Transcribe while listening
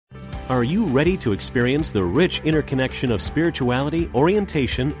Are you ready to experience the rich interconnection of spirituality,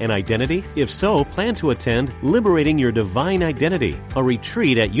 orientation, and identity? If so, plan to attend Liberating Your Divine Identity, a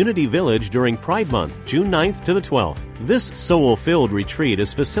retreat at Unity Village during Pride Month, June 9th to the 12th. This soul-filled retreat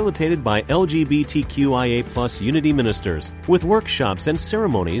is facilitated by LGBTQIA+ Unity ministers, with workshops and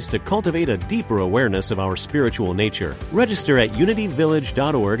ceremonies to cultivate a deeper awareness of our spiritual nature. Register at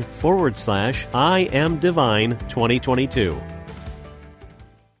unityvillage.org/I Am Divine 2022.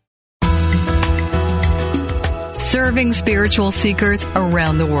 Serving spiritual seekers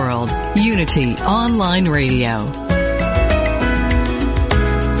around the world. Unity Online Radio.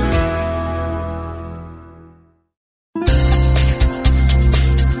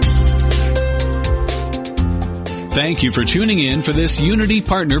 Thank you for tuning in for this Unity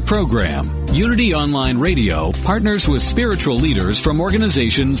Partner Program. Unity Online Radio partners with spiritual leaders from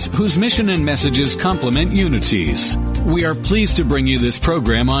organizations whose mission and messages complement Unity's. We are pleased to bring you this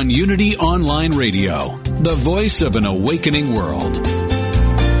program on Unity Online Radio, the voice of an awakening world.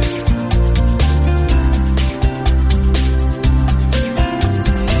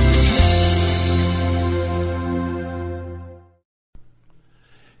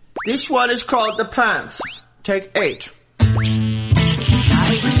 This one is called The Pants. Take 8.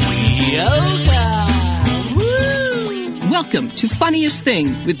 Yoga! Woo! Welcome to Funniest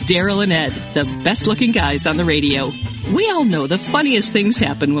Thing with Daryl and Ed, the best-looking guys on the radio. We all know the funniest things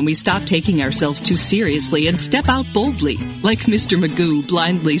happen when we stop taking ourselves too seriously and step out boldly, like Mr. Magoo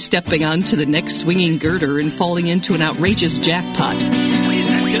blindly stepping onto the next swinging girder and falling into an outrageous jackpot.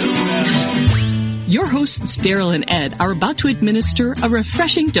 Your hosts, Daryl and Ed, are about to administer a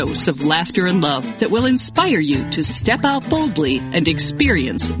refreshing dose of laughter and love that will inspire you to step out boldly and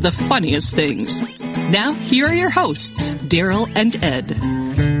experience the funniest things. Now, here are your hosts, Daryl and Ed.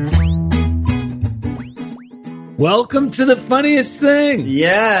 Welcome to the funniest thing.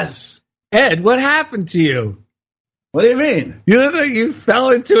 Yes. Ed, what happened to you? What do you mean? You look like you fell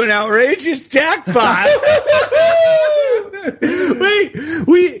into an outrageous jackpot.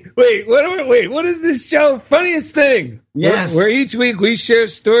 Wait, what is this show? Funniest Thing. Yes. Where each week we share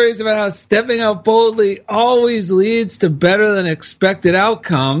stories about how stepping out boldly always leads to better than expected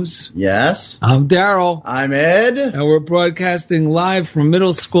outcomes. Yes. I'm Daryl. I'm Ed. And we're broadcasting live from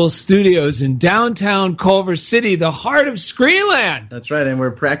middle school studios in downtown Culver City, the heart of Screenland. That's right, and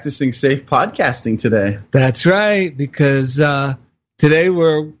we're practicing safe podcasting today. That's right, because today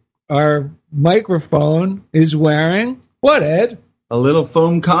our microphone is wearing what, Ed? A little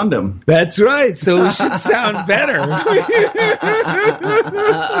foam condom. That's right, so we should sound better.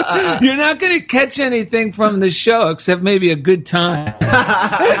 You're not going to catch anything from the show except maybe a good time. This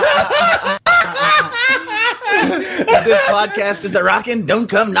podcast is a rockin', don't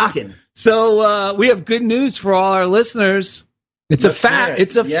come knocking. So we have good news for all our listeners. It's a fact.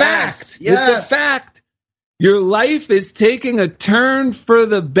 It's a fact. Yes. It's a fact. Your life is taking a turn for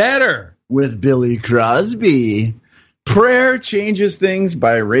the better. With Billy Crosby. Prayer changes things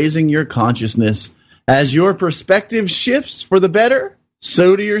by raising your consciousness. As your perspective shifts for the better,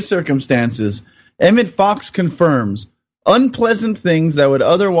 so do your circumstances. Emmett Fox confirms, unpleasant things that would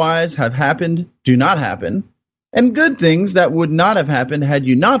otherwise have happened do not happen, and good things that would not have happened had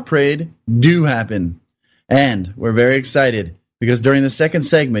you not prayed do happen. And we're very excited because during the second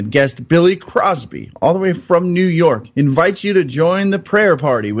segment, guest Billy Crosby, all the way from New York, invites you to join the prayer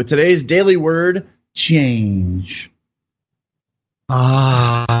party with today's daily word, change.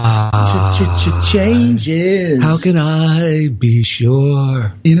 Changes. How can I be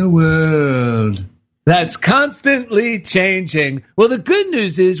sure? In a world that's constantly changing. Well, the good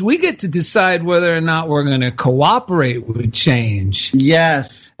news is we get to decide whether or not we're going to cooperate with change.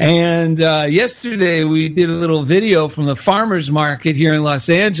 Yes. And yesterday we did a little video from the farmers market here in Los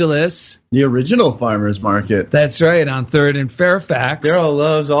Angeles. The original farmers market. That's right, on 3rd and Fairfax. Daryl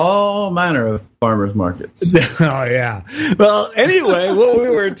loves all manner of farmers markets. Oh, yeah. Well, anyway, what we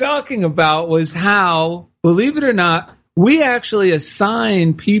were talking about was how, believe it or not, we actually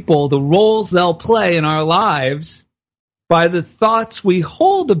assign people the roles they'll play in our lives by the thoughts we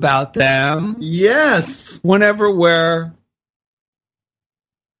hold about them. Yes. Whenever we're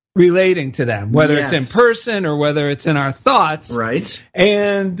relating to them, whether it's in person or whether it's in our thoughts. Right.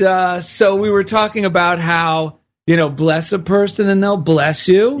 And so we were talking about how, bless a person and they'll bless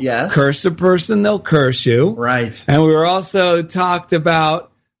you. Yes. Curse a person, they'll curse you. Right. And we were also talked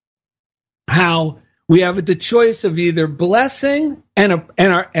about how we have the choice of either blessing and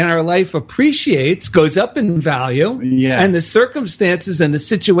our life appreciates, goes up in value, and the circumstances and the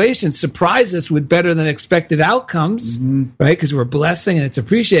situation surprise us with better than expected outcomes, right? Because we're blessing and it's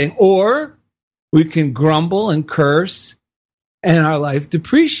appreciating. Or we can grumble and curse and our life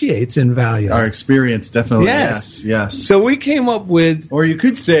depreciates in value. Our experience, definitely. Yes. So we came up with, or you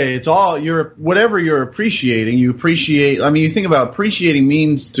could say it's all whatever you're appreciating. You appreciate. I mean, you think about appreciating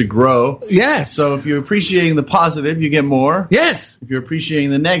means to grow. Yes. So if you're appreciating the positive, you get more. Yes. If you're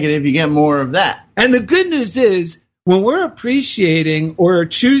appreciating the negative, you get more of that. And the good news is, when we're appreciating or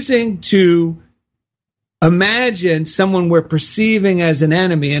choosing to imagine someone we're perceiving as an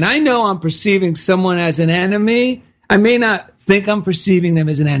enemy, and I know I'm perceiving someone as an enemy. I may not think I'm perceiving them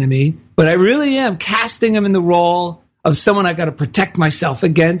as an enemy, but I really am casting them in the role of someone I got to protect myself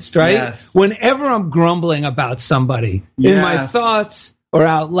against, right? Yes. Whenever I'm grumbling about somebody in my thoughts or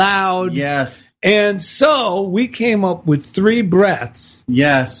out loud. Yes. And so we came up with 3 breaths.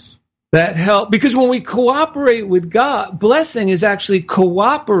 Yes. That help, because when we cooperate with God, blessing is actually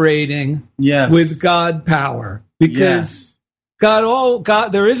cooperating with God power. Because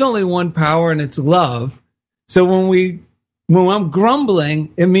God, there is only one power, and it's love. So when I'm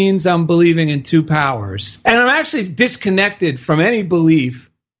grumbling, it means I'm believing in 2 powers, and I'm actually disconnected from any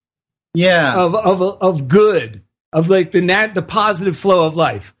belief, of good. Of like the positive flow of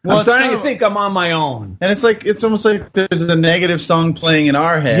life. Well, I'm starting to think I'm on my own. And it's almost like there's a negative song playing in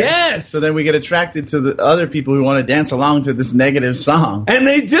our head. Yes. So then we get attracted to the other people who want to dance along to this negative song. And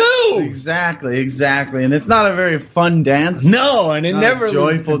they do. Exactly. And it's not a very fun dance. No, and it never leads to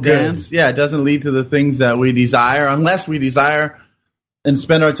joyful dance. Good. Yeah, it doesn't lead to the things that we desire, unless we desire and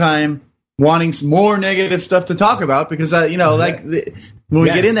spend our time wanting some more negative stuff to talk about, because when we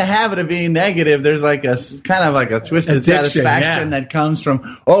get in the habit of being negative, there's like a kind of like a twisted addiction, satisfaction that comes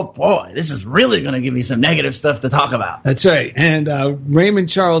from, oh boy, this is really going to give me some negative stuff to talk about. That's right. And Raymond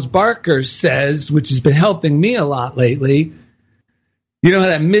Charles Barker says, which has been helping me a lot lately, you know,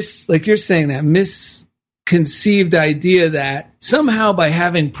 like you're saying, that misconceived idea that somehow by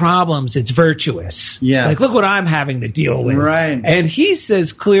having problems, it's virtuous. Yeah. Like, look what I'm having to deal with. Right. And he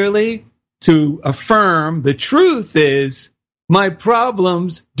says clearly, to affirm the truth is, my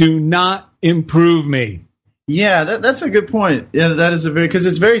problems do not improve me. Yeah, that's a good point. Yeah, that is because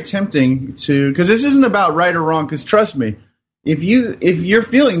it's very tempting because this isn't about right or wrong. Because trust me, if you're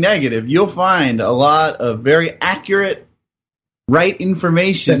feeling negative, you'll find a lot of very accurate, right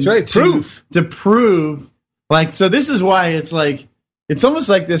information. That's right, proof to prove. Like, so this is why it's almost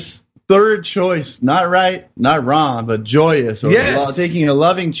like this third choice, not right, not wrong, but joyous, or taking a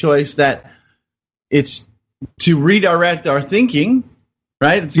loving choice that it's to redirect our thinking,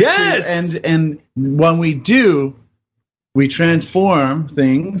 right? And when we do, we transform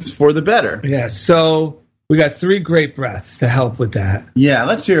things for the better. Yes. So we got 3 great breaths to help with that. Yeah,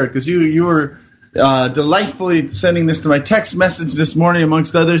 let's hear it, because you were delightfully sending this to my text message this morning,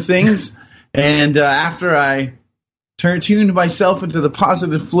 amongst other things. And after I tuned myself into the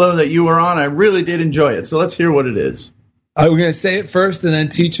positive flow that you were on, I really did enjoy it. So let's hear what it is. Are we going to say it first and then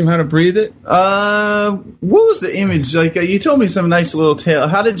teach them how to breathe it? What was the image? Like, you told me some nice little tale.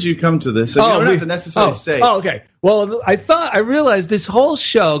 How did you come to this? So you don't have to necessarily say. Oh, okay. Well, I realized this whole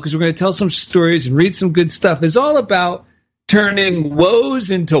show, because we're going to tell some stories and read some good stuff, is all about turning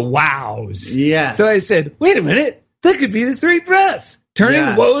woes into wows. Yeah. So I said, wait a minute, that could be the 3 breaths.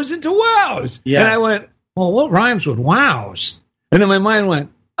 Turning woes into wows. Yes. And I went, well, what rhymes with wows? And then my mind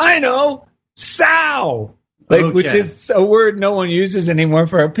went, I know, sow. Which is a word no one uses anymore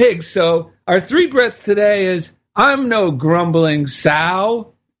for a pig. So our 3 breaths today is, I'm no grumbling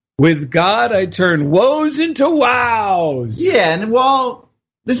sow. With God, I turn woes into wows. Yeah, and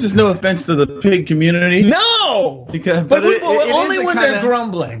this is no offense to the pig community. No! But only when they're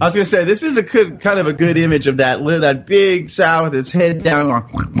grumbling. I was going to say, this is a kind of a good image of that big sow with its head down.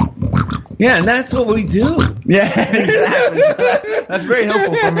 Yeah, and that's what we do. Yeah, exactly. So that's very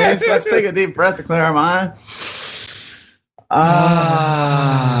helpful for me. So let's take a deep breath to clear our mind.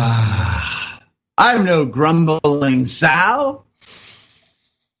 I'm no grumbling sow.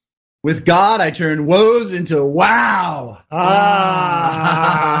 With God, I turn woes into wow.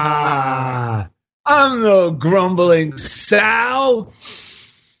 I'm no grumbling sow.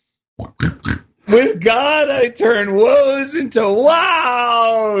 With God, I turn woes into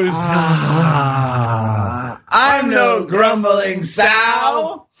wows. I'm no grumbling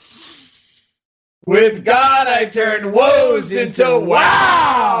sow. With God, I turn woes into wows.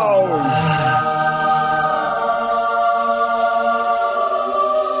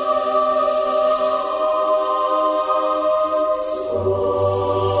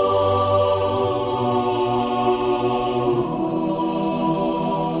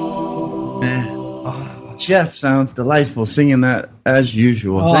 Jeff sounds delightful singing that as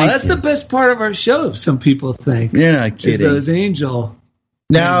usual. Oh, that's the best part of our show, some people think. You're not kidding. It's those angel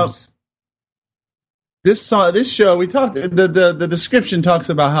now names. this show, we talked. The description talks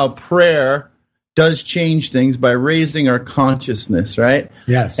about how prayer does change things by raising our consciousness, right?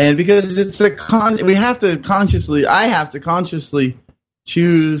 Yes. And because it's I have to consciously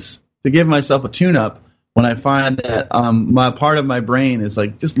choose to give myself a tune-up when I find that my part of my brain is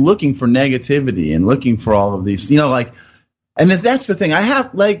like just looking for negativity and looking for all of these, and if that's the thing, I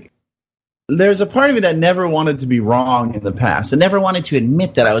have there's a part of me that never wanted to be wrong in the past. I never wanted to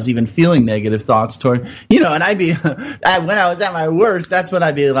admit that I was even feeling negative thoughts toward, and I'd be, when I was at my worst, that's when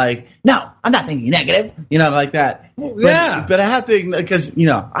I'd be like, no, I'm not thinking negative, like that. But I have to, because,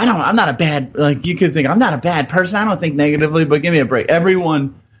 I'm not a bad, you could think, I'm not a bad person. I don't think negatively, but give me a break.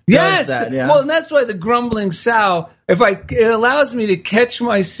 Everyone does that. Yeah. Well, and that's why the grumbling sow, it allows me to catch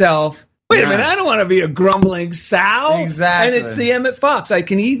myself. Wait a minute, I don't want to be a grumbling sow. Exactly. And it's the Emmett Fox. I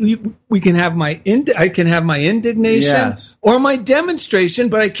can have my indignation or my demonstration,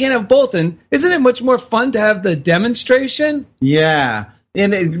 but I can't have both. And isn't it much more fun to have the demonstration? Yeah.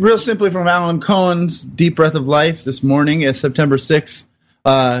 And real simply from Alan Cohen's Deep Breath of Life this morning, September 6th.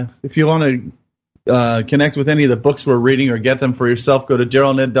 If you want to connect with any of the books we're reading or get them for yourself, go to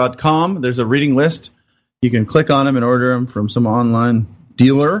darylned.com. There's a reading list. You can click on them and order them from some online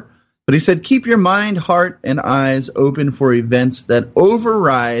dealer. But he said, keep your mind, heart, and eyes open for events that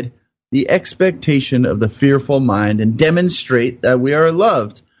override the expectation of the fearful mind and demonstrate that we are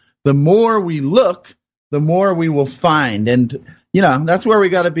loved. The more we look, the more we will find. And, that's where we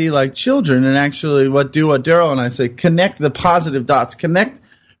got to be like children and actually what Daryl and I say, connect the positive dots. Connect,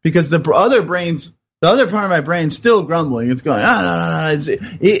 because the other part of my brain is still grumbling. It's going, no.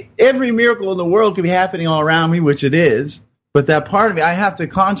 Every miracle in the world could be happening all around me, which it is. But that part of me, I have to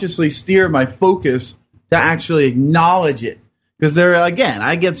consciously steer my focus to actually acknowledge it. Because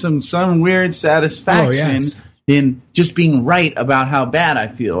I get some weird satisfaction in just being right about how bad I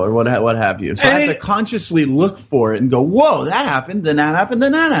feel or what have you. So I have to consciously look for it and go, whoa, that happened, then that happened,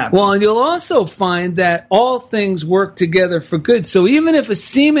 then that happened. Well, and you'll also find that all things work together for good. So even if a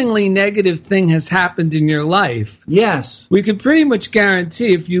seemingly negative thing has happened in your life, yes, we can pretty much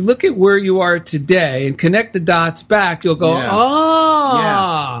guarantee if you look at where you are today and connect the dots back, you'll go,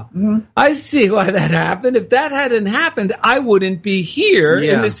 I see why that happened. If that hadn't happened, I wouldn't be here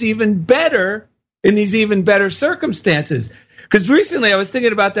in these even better circumstances. Because recently I was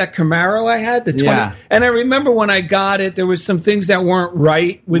thinking about that Camaro I had, the 20, and I remember when I got it, there was some things that weren't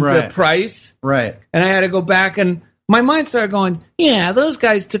right with the price. Right. And I had to go back, and my mind started going, those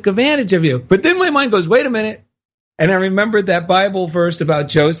guys took advantage of you. But then my mind goes, wait a minute. And I remembered that Bible verse about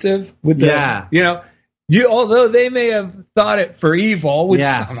Joseph with the, although they may have thought it for evil, which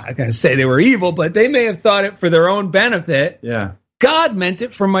I'm not going to say they were evil, but they may have thought it for their own benefit. Yeah. God meant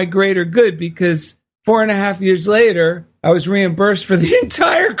it for my greater good, because 4.5 years later, I was reimbursed for the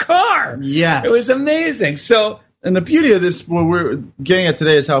entire car. Yes. It was amazing. And the beauty of this, what we're getting at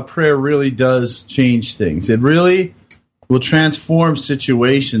today, is how prayer really does change things. It really will transform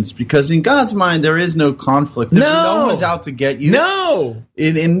situations, because in God's mind, there is no conflict. No one's out to get you. No.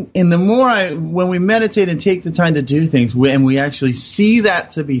 In the more when we meditate and take the time to do things, and we actually see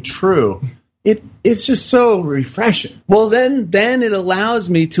that to be true, it's just so refreshing. Well, then it allows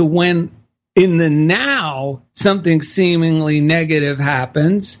me to, when in the now something seemingly negative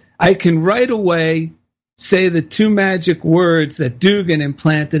happens, I can right away say the two magic words that Dugan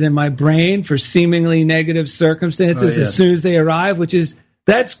implanted in my brain for seemingly negative circumstances as soon as they arrive, which is,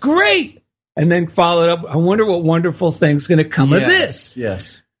 that's great. And then follow it up, I wonder what wonderful thing's going to come of this.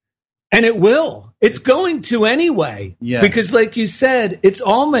 Yes. And it will. It's going to anyway. Yes. Because like you said, it's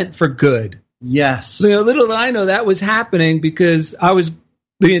all meant for good. Yes. Little did I know that was happening, because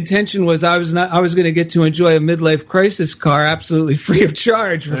the intention was I was going to get to enjoy a midlife crisis car absolutely free of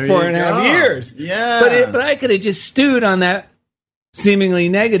charge for 4.5 years. Yeah. But I could have just stewed on that seemingly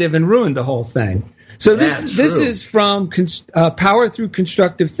negative and ruined the whole thing. So this is from Power Through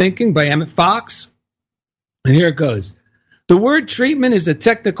Constructive Thinking by Emmett Fox. And here it goes. The word treatment is a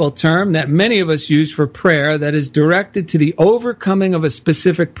technical term that many of us use for prayer that is directed to the overcoming of a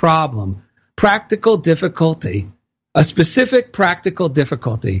specific problem. Practical difficulty, a specific practical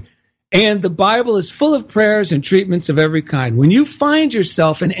difficulty. And the Bible is full of prayers and treatments of every kind. When you find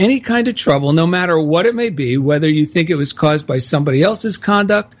yourself in any kind of trouble, no matter what it may be, whether you think it was caused by somebody else's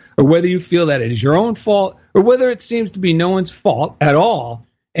conduct, or whether you feel that it is your own fault, or whether it seems to be no one's fault at all,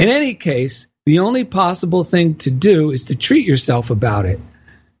 in any case, the only possible thing to do is to treat yourself about it.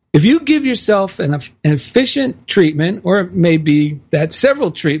 If you give yourself an efficient treatment, or it may be that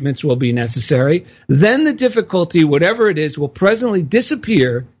several treatments will be necessary, then the difficulty, whatever it is, will presently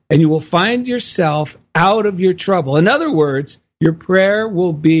disappear, and you will find yourself out of your trouble. In other words, your prayer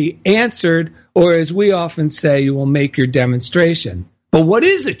will be answered, or as we often say, you will make your demonstration. But what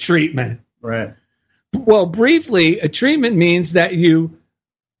is a treatment? Right. Well, briefly, a treatment means that you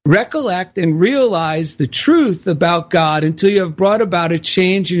recollect and realize the truth about God until you have brought about a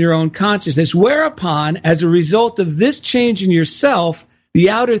change in your own consciousness, whereupon, as a result of this change in yourself, the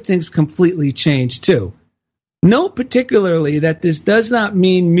outer things completely change too. Note particularly that this does not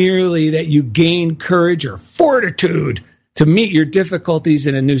mean merely that you gain courage or fortitude to meet your difficulties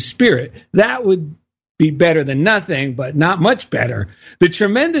in a new spirit. That would be better than nothing, but not much better. The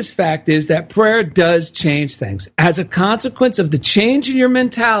tremendous fact is that prayer does change things. As a consequence of the change in your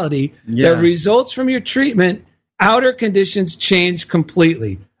mentality that results from your treatment, outer conditions change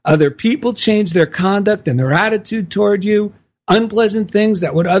completely. Other people change their conduct and their attitude toward you. Unpleasant things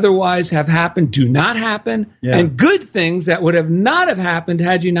that would otherwise have happened do not happen, and good things that would have not have happened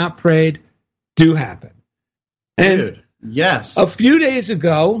had you not prayed do happen. And yes, a few days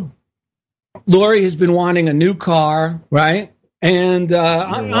ago, Lori has been wanting a new car, right? And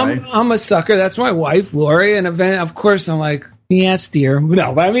I'm a sucker. That's my wife, Lori. And of course, I'm like, yes, dear.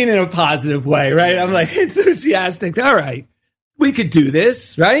 No, but I mean in a positive way, right? I'm like enthusiastic. All right, we could do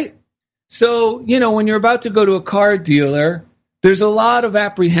this, right? So, when you're about to go to a car dealer, there's a lot of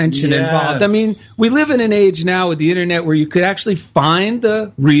apprehension involved. I mean, we live in an age now with the internet where you could actually find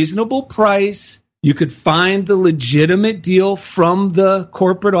the reasonable price. You could find the legitimate deal from the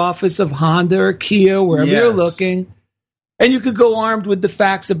corporate office of Honda or Kia, wherever you're looking. And you could go armed with the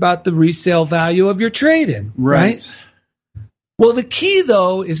facts about the resale value of your trade-in, right? Well, the key,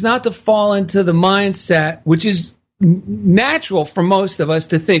 though, is not to fall into the mindset, which is natural for most of us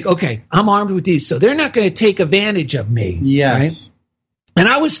to think, okay, I'm armed with these, so they're not going to take advantage of me. Yes. Right? And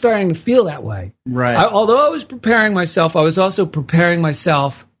I was starting to feel that way. Right. Although I was preparing myself, I was also preparing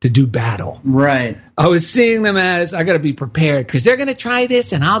myself to do battle. Right. I was seeing them as, I got to be prepared because they're going to try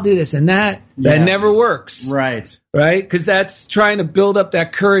this and I'll do this and that. That never works. Right. Right? Because that's trying to build up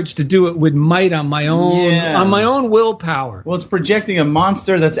that courage to do it with might on my own willpower. Well, it's projecting a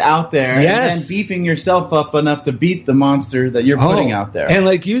monster that's out there and then beefing yourself up enough to beat the monster that you're putting out there. And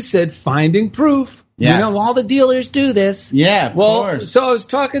like you said, finding proof. Yes. All the dealers do this. Yeah, of course. So I was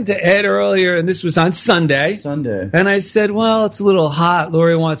talking to Ed earlier, and this was on Sunday. And I said, well, it's a little hot.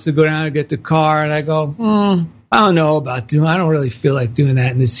 Lori wants to go down and get the car. And I go, I don't know about doing I don't really feel like doing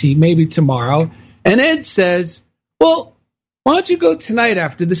that in this heat. Maybe tomorrow. And Ed says, well, why don't you go tonight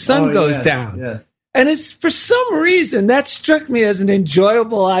after the sun goes down? Yes. And it's for some reason, that struck me as an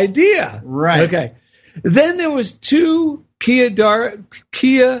enjoyable idea. Right. Okay. Then there was two Kia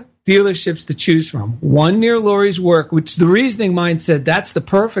dealerships to choose from. One near Lori's work, which the reasoning mind said that's the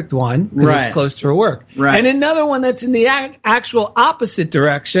perfect one because it's close to her work. Right. And another one that's in the actual opposite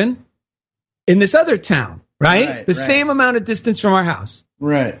direction in this other town, right? The same amount of distance from our house.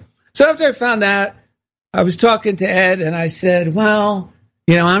 Right. So after I found that, I was talking to Ed and I said, well,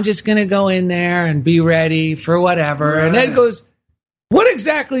 I'm just going to go in there and be ready for whatever. Right. And Ed goes, what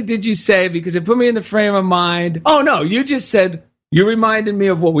exactly did you say? Because it put me in the frame of mind. Oh, no, you just said, you reminded me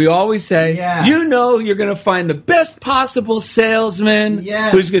of what we always say. Yeah. You're going to find the best possible salesman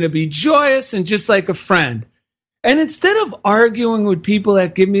who's going to be joyous and just like a friend. And instead of arguing with people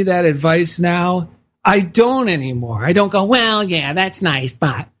that give me that advice now, I don't anymore. I don't go, well, yeah, that's nice,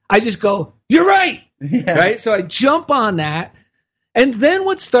 but I just go, you're right. Yeah. Right? So I jump on that. And then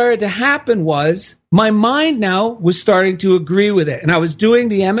what started to happen was my mind now was starting to agree with it. And I was doing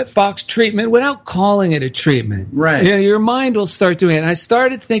the Emmett Fox treatment without calling it a treatment. Right. Your mind will start doing it. And I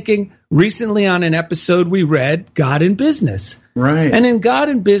started thinking recently on an episode we read, God in Business. Right. And in God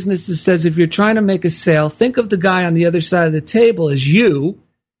in Business, it says if you're trying to make a sale, think of the guy on the other side of the table as you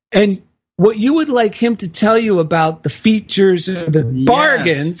and what you would like him to tell you about the features or the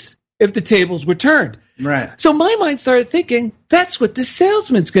bargains if the tables were turned. Right. So my mind started thinking, that's what the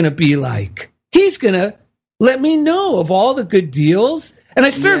salesman's going to be like. He's going to let me know of all the good deals. And I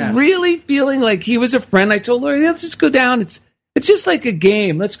started really feeling like he was a friend. I told Lori, let's just go down. It's just like a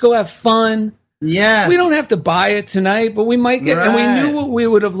game. Let's go have fun. Yes. We don't have to buy it tonight, but we might get, and we knew what we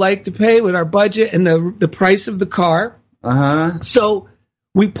would have liked to pay with our budget and the price of the car. Uh-huh. So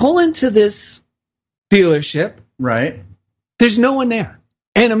we pull into this dealership. Right. There's no one there.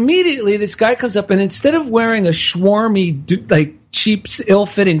 And immediately this guy comes up, and instead of wearing a swarmy, like cheap,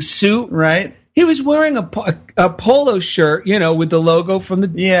 ill-fitting suit, right, he was wearing a polo shirt, with the logo from the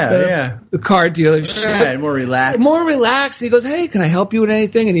car dealership. Right, more relaxed. More relaxed. He goes, hey, can I help you with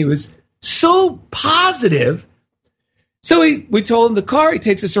anything? And he was so positive. So we told him the car. He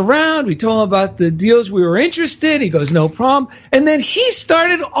takes us around. We told him about the deals we were interested in. He goes, no problem. And then he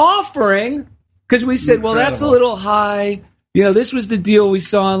started offering, because we said, well, that's a little high. this was the deal we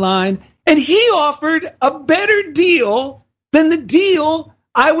saw online. And he offered a better deal than the deal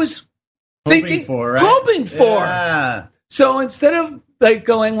I was hoping for. Yeah. So instead of like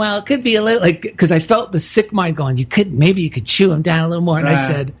going, well, it could be a little, like, because I felt the sick mind going, maybe you could chew him down a little more. And I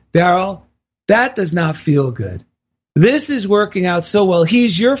said, Daryl, that does not feel good. This is working out so well.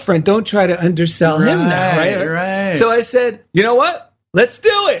 He's your friend. Don't try to undersell him now, right? Right. So I said, you know what? Let's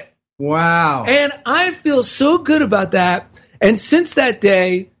do it. Wow. And I feel so good about that. And since that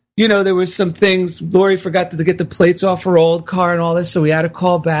day, there were some things. Lori forgot to get the plates off her old car and all this, so we had to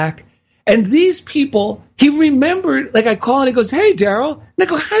call back. And these people, he remembered, like I call and he goes, hey, Daryl. And I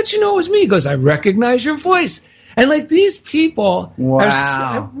go, how'd you know it was me? He goes, I recognize your voice. And like these people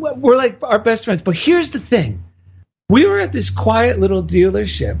were like our best friends. But here's the thing. We were at this quiet little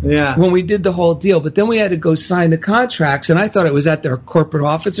dealership when we did the whole deal, but then we had to go sign the contracts, and I thought it was at their corporate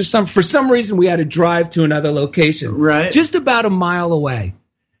office or something. For some reason, we had to drive to another location, just about a mile away,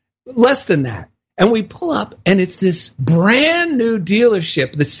 less than that. And we pull up, and it's this brand new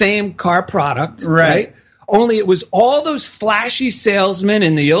dealership, the same car product, right? Only it was all those flashy salesmen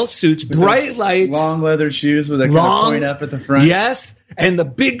in the old suits, with bright lights. Long leather shoes with a kind of point up at the front. Yes, and the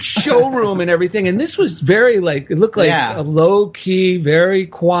big showroom and everything. And this was very it looked like a low-key, very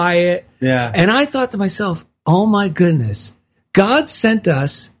quiet. Yeah. And I thought to myself, oh my goodness, God sent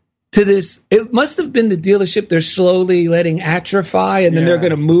us to this. It must have been the dealership they're slowly letting atrophy, and then they're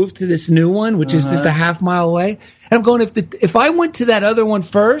going to move to this new one, which is just a half mile away. And I'm going, if I went to that other one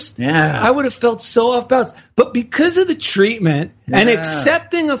first, I would have felt so off balance. But because of the treatment and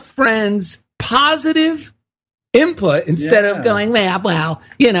accepting a friend's positive input instead of going, well,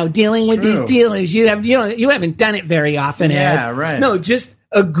 dealing with these dealers, you haven't done it very often, Ed. Yeah, right. No, just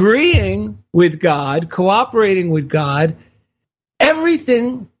agreeing with God, cooperating with God,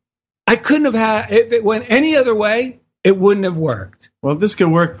 everything. I couldn't have had, if it went any other way, it wouldn't have worked. Well, this could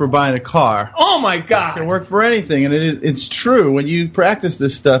work for buying a car. Oh, my God. It can work for anything, and it's true. When you practice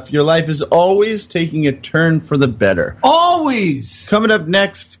this stuff, your life is always taking a turn for the better. Always. Coming up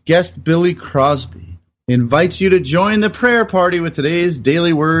next, guest Billy Crosby invites you to join the prayer party with today's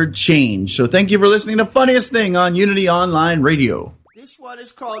Daily Word Change. So thank you for listening to Funniest Thing on Unity Online Radio. This one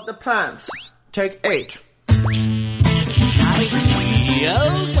is called The Pants. Take 8.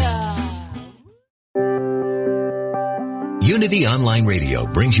 Unity Online Radio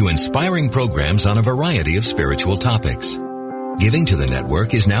brings you inspiring programs on a variety of spiritual topics. Giving to the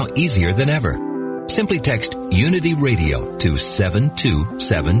network is now easier than ever. Simply text Unity Radio to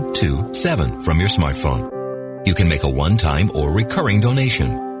 72727 from your smartphone. You can make a one-time or recurring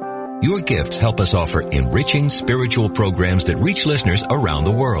donation. Your gifts help us offer enriching spiritual programs that reach listeners around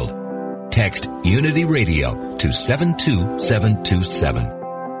the world. Text Unity Radio to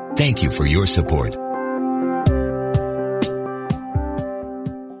 72727. Thank you for your support.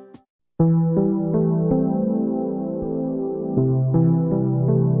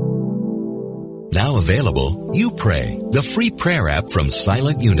 Now available, You Pray, the free prayer app from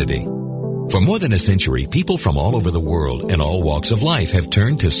Silent Unity. For more than a century, people from all over the world and all walks of life have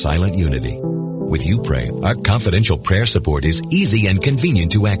turned to Silent Unity. With You Pray, our confidential prayer support is easy and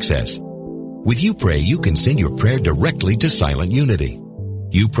convenient to access. With You Pray, you can send your prayer directly to Silent Unity.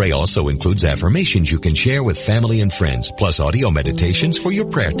 You Pray also includes affirmations you can share with family and friends, plus audio meditations for your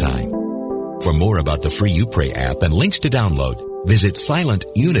prayer time. For more about the free You Pray app and links to download, visit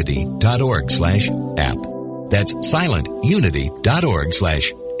silentunity.org/app. That's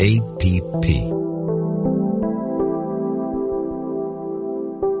silentunity.org/app.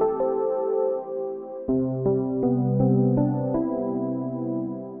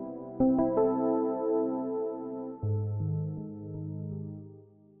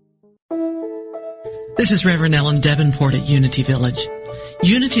 This is Reverend Ellen Davenport at Unity Village.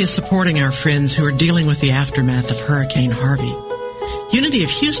 Unity is supporting our friends who are dealing with the aftermath of Hurricane Harvey. Unity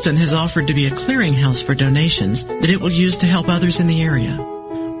of Houston has offered to be a clearinghouse for donations that it will use to help others in the area.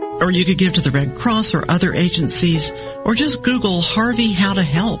 Or you could give to the Red Cross or other agencies, or just Google Harvey How to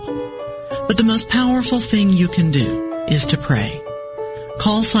Help. But the most powerful thing you can do is to pray.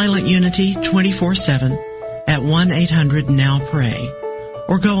 Call Silent Unity 24/7 at 1-800-NOW-PRAY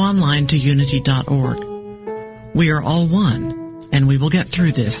or go online to unity.org. We are all one, and we will get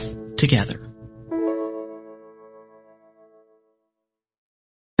through this together.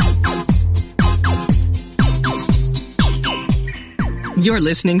 You're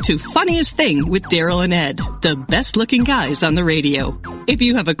listening to Funniest Thing with Daryl and Ed, the best-looking guys on the radio. If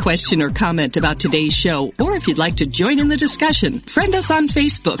you have a question or comment about today's show, or if you'd like to join in the discussion, friend us on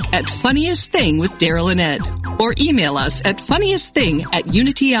Facebook at Funniest Thing with Daryl and Ed, or email us at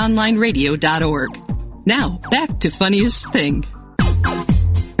funniestthing@unityonlineradio.org. Now, back to Funniest Thing.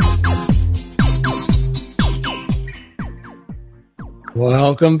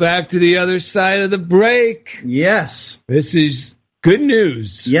 Welcome back to the other side of the break. Yes. This is good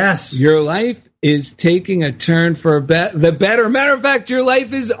news. Yes. Your life is taking a turn for the better. Matter of fact, your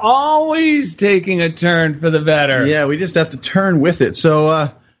life is always taking a turn for the better. Yeah, we just have to turn with it. So,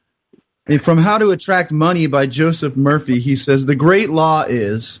 from How to Attract Money by Joseph Murphy, he says, the great law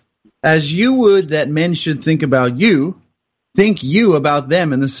is, as you would that men should think about you, think you about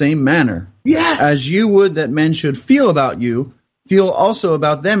them in the same manner. Yes. As you would that men should feel about you, feel also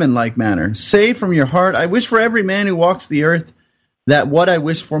about them in like manner. Say from your heart, I wish for every man who walks the earth that what I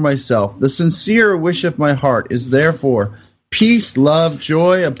wish for myself. The sincere wish of my heart is therefore peace, love,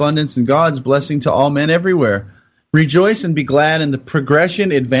 joy, abundance, and God's blessing to all men everywhere. Rejoice and be glad in the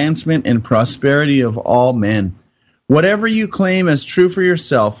progression, advancement, and prosperity of all men. Whatever you claim as true for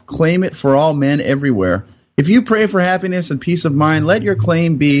yourself, claim it for all men everywhere. If you pray for happiness and peace of mind, let your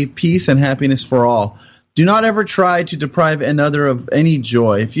claim be peace and happiness for all. Do not ever try to deprive another of any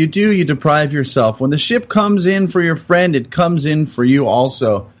joy. If you do, you deprive yourself. When the ship comes in for your friend, it comes in for you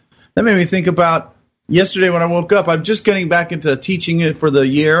also. That made me think about yesterday when I woke up. I'm just getting back into teaching it for the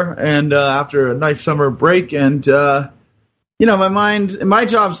year, and after a nice summer break, and my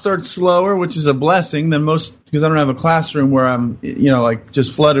job starts slower, which is a blessing than most, because I don't have a classroom where I'm,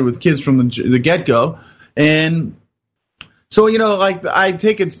 just flooded with kids from the get-go. And so,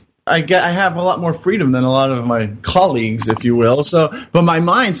 I have a lot more freedom than a lot of my colleagues, if you will. So, but my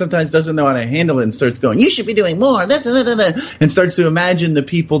mind sometimes doesn't know how to handle it and starts going, you should be doing more, and starts to imagine the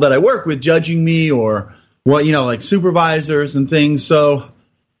people that I work with judging me, or like supervisors and things. So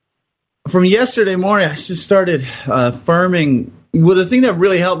from yesterday morning, I just started affirming. Well, the thing that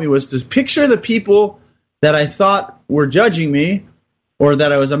really helped me was to picture the people that I thought were judging me, or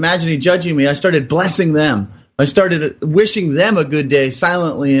that I was imagining judging me. I started blessing them. I started wishing them a good day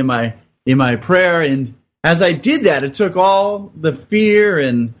silently in my prayer. And as I did that, it took all the fear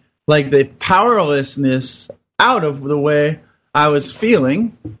and the powerlessness out of the way I was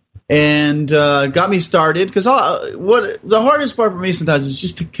feeling, and got me started. Because the hardest part for me sometimes is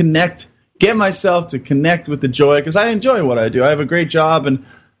just to get myself to connect with the joy, because I enjoy what I do. I have a great job,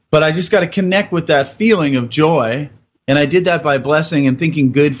 but I just got to connect with that feeling of joy. And I did that by blessing and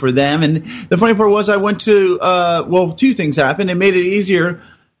thinking good for them. And the funny part was I went to, two things happened. It made it easier.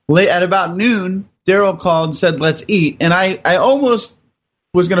 At about noon, Daryl called and said, let's eat. And I almost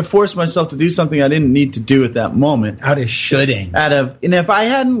was going to force myself to do something I didn't need to do at that moment. Out of shoulding. And if I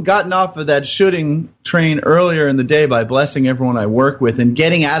hadn't gotten off of that shoulding train earlier in the day by blessing everyone I work with and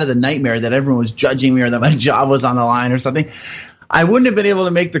getting out of the nightmare that everyone was judging me or that my job was on the line or something, I wouldn't have been able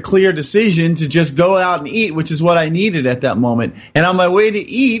to make the clear decision to just go out and eat, which is what I needed at that moment. And on my way to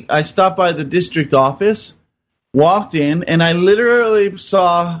eat, I stopped by the district office, walked in, and I literally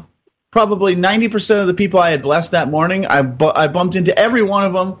saw probably 90% of the people I had blessed that morning. I bumped into every one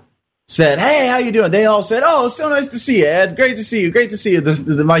of them, said, hey, how you doing? They all said, oh, it's so nice to see you, Ed. Great to see you. Great to see you.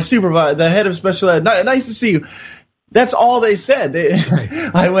 My supervisor, the head of special ed, nice to see you. That's all they said.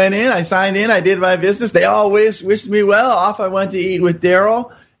 I went in, I signed in, I did my business. They all wished me well. Off I went to eat with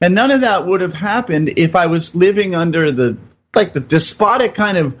Daryl. And none of that would have happened if I was living under the despotic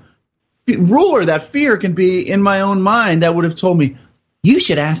kind of ruler that fear can be in my own mind that would have told me, you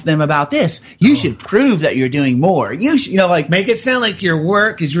should ask them about this. You should prove that you're doing more. You should, make it sound like your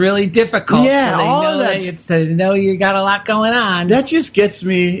work is really difficult. Yeah, so they all know that. So they know you got a lot going on. That just gets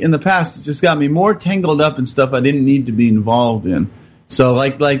me in the past. It just got me more tangled up in stuff I didn't need to be involved in. So,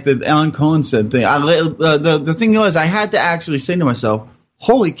 like the Alan Cohen said thing. The thing was, I had to actually say to myself,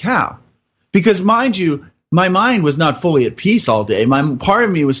 "Holy cow!" Because mind you, my mind was not fully at peace all day. Part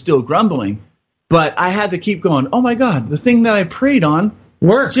of me was still grumbling. But I had to keep going, oh, my God, the thing that I prayed on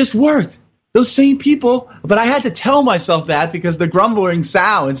just worked. Those same people. But I had to tell myself that because the grumbling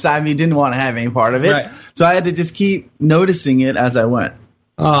sow inside me didn't want to have any part of it. Right. So I had to just keep noticing it as I went.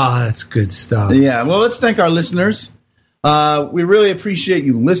 Oh, that's good stuff. Yeah, well, let's thank our listeners. We really appreciate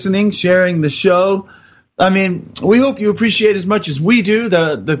you listening, sharing the show. I mean, we hope you appreciate as much as we do.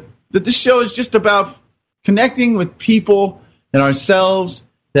 That this show is just about connecting with people and ourselves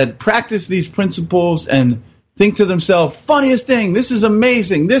that practice these principles and think to themselves, funniest thing, this is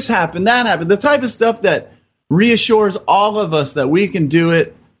amazing, this happened, that happened. The type of stuff that reassures all of us that we can do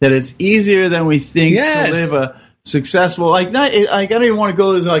it, that it's easier than we think to live a successful, I don't even want to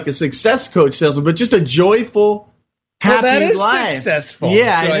go as like a success coach salesman, but just a joyful, happy that is life. Successful.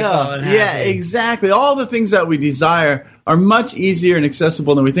 Yeah, I know. Yeah, exactly. All the things that we desire are much easier and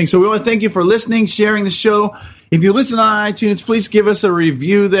accessible than we think. So we want to thank you for listening, sharing the show. If you listen on iTunes, please give us a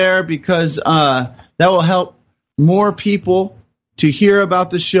review there because that That will help more people to hear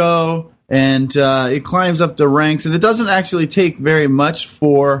about the show, and it climbs up the ranks. And it doesn't actually take very much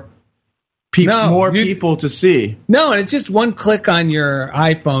for people to see. No, and it's just one click on your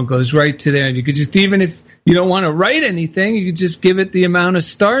iPhone goes right to there. And you could just, even if you don't want to write anything, you could just give it the amount of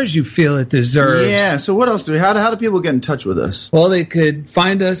stars you feel it deserves. Yeah, so what else do we, how do people get in touch with us? Well, they could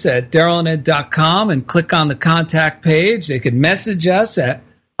find us at DarylAndEd.com and click on the contact page. They could message us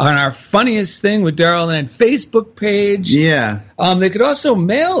on our Funniest Thing with Daryl and Ed Facebook page. Yeah. They could also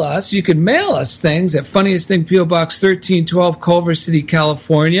mail us. You could mail us things at Funniest Thing, P.O. Box 1312, Culver City,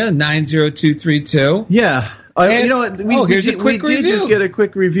 California, 90232. Yeah. You know what? We did just get a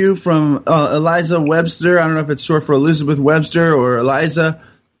quick review from Eliza Webster. I don't know if it's short for Elizabeth Webster or Eliza.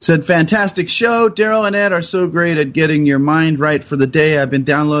 Said, fantastic show. Daryl and Ed are so great at getting your mind right for the day. I've been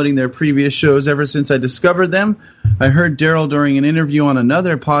downloading their previous shows ever since I discovered them. I heard Daryl during an interview on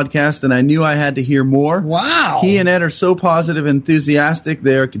another podcast, and I knew I had to hear more. Wow. He and Ed are so positive and enthusiastic.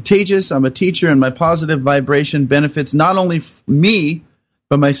 They are contagious. I'm a teacher, and my positive vibration benefits not only me,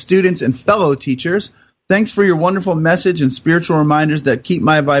 but my students and fellow teachers. Thanks for your wonderful message and spiritual reminders that keep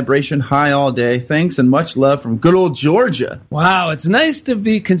my vibration high all day. Thanks and much love from good old Georgia. Wow, it's nice to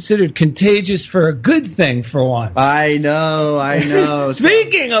be considered contagious for a good thing for once. I know.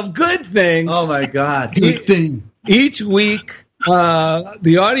 Speaking of good things. Oh, my God. Good thing. Each week,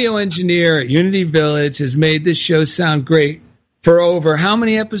 the audio engineer at Unity Village has made this show sound great for over how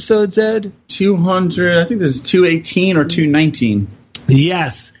many episodes, Ed? 200. I think this is 218 or 219.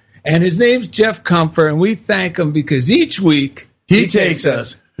 Yes. And his name's Jeff Comfort, and we thank him because each week he takes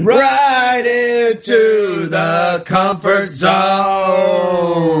us right into the comfort zone.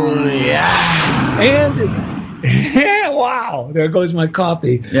 Yeah. And wow, there goes my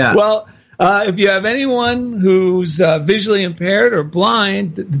coffee. Yeah. Well, if you have anyone who's visually impaired or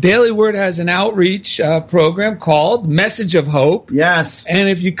blind, the Daily Word has an outreach program called Message of Hope. Yes. And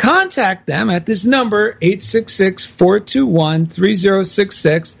if you contact them at this number,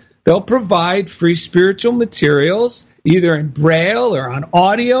 866-421-3066, they'll provide free spiritual materials, either in Braille or on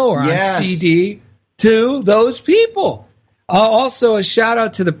audio or on CD, to those people. Also, a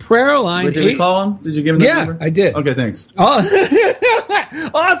shout-out to the prayer line. Wait, did we call them? Did you give them the number? Yeah, I did. Okay, thanks. Also,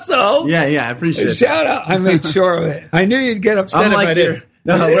 yeah, I appreciate it. Shout-out. I made sure of it. I knew you'd get upset if I did.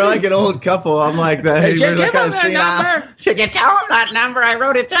 No, we're like an old couple. I'm like that. Did you give him that number? Should you tell him that number? I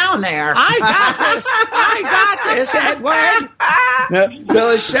wrote it down there. I got this, Edward. So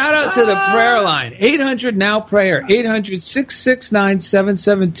a shout out to the prayer line, 800-NOW-PRAYER,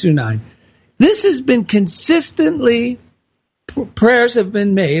 800-669-7729. This has been consistently, prayers have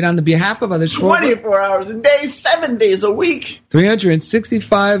been made on the behalf of others. 24 hours a day, 7 days a week.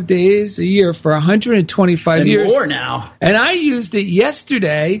 365 days a year for 125 years. And more now. And I used it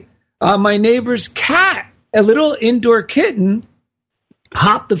yesterday. My neighbor's cat, a little indoor kitten,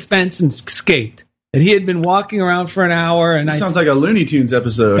 hopped the fence and escaped. And he had been walking around for an hour. And sounds like a Looney Tunes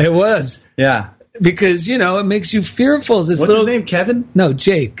episode. It was. Yeah. Because, it makes you fearful. What's his name, Kevin? No,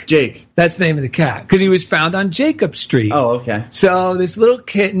 Jake. Jake. That's the name of the cat. Because he was found on Jacob Street. Oh, okay. So this little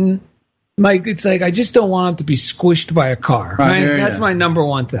kitten, it's like, I just don't want him to be squished by a car. Right? That's my number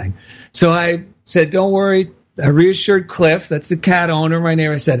one thing. So I said, don't worry. I reassured Cliff, that's the cat owner, my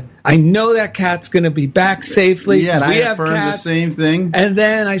neighbor. I said, I know that cat's going to be back safely. Yeah, and I affirmed the same thing. And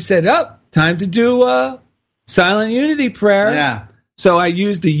then I said, time to do Silent Unity prayer. Yeah. So I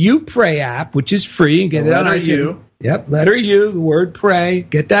used the You Pray app, which is free, and get it on iTunes. U. Yep, letter U, the word pray.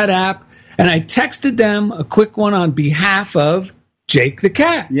 Get that app. And I texted them a quick one on behalf of Jake the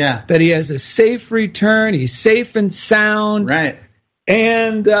cat. Yeah. That he has a safe return. He's safe and sound. Right.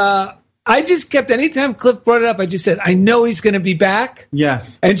 And I just kept, anytime Cliff brought it up, I just said, I know he's going to be back.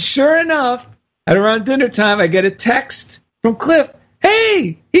 Yes. And sure enough, at around dinner time, I get a text from Cliff.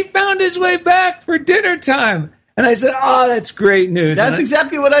 Hey, he found his way back for dinner time. And I said, that's great news. That's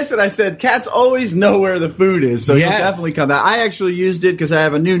exactly what I said. I said, cats always know where the food is, so he'll definitely come back. I actually used it because I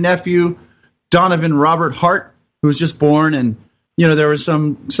have a new nephew, Donovan Robert Hart, who was just born, and there was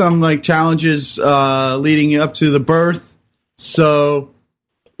some like challenges leading up to the birth. So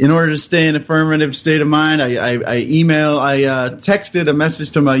in order to stay in affirmative state of mind, I texted a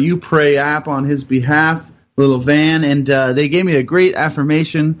message to my You Pray app on his behalf, little van, and they gave me a great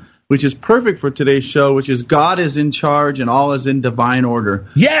affirmation, which is perfect for today's show, which is God is in charge and all is in divine order.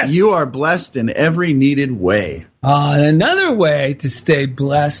 Yes. You are blessed in every needed way. And another way to stay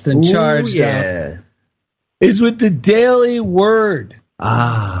blessed and charged up is with the Daily Word.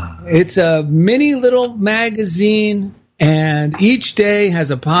 It's a mini little magazine, And each day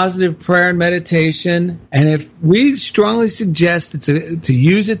has a positive prayer and meditation. And if we strongly suggest to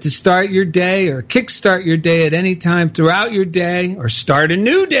use it to start your day or kickstart your day at any time throughout your day, or start a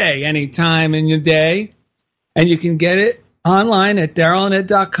new day anytime in your day. And you can get it online at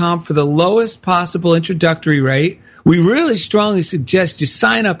DarylAndEd.com for the lowest possible introductory rate. We really strongly suggest you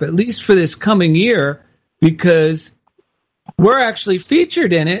sign up at least for this coming year, because we're actually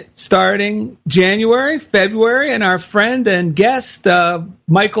featured in it starting January, February, and our friend and guest,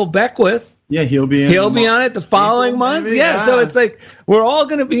 Michael Beckwith. Yeah, he'll be on it the following month. Maybe, yeah, so it's like we're all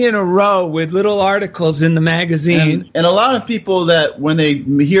going to be in a row with little articles in the magazine. And a lot of people that when they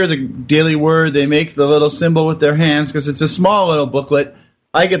hear the Daily Word, they make the little symbol with their hands because it's a small little booklet.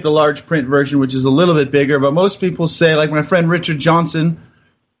 I get the large print version, which is a little bit bigger, but most people say, like my friend Richard Johnson,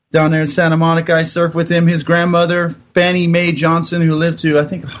 down there in Santa Monica, I surf with him. His grandmother, Fannie Mae Johnson, who lived to, I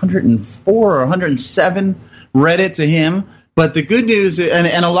think, 104 or 107, read it to him. But the good news,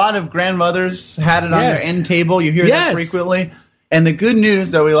 and a lot of grandmothers had it on their end table. You hear that frequently. And the good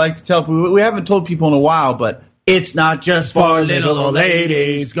news that we like to tell people, we haven't told people in a while, but it's not just for little old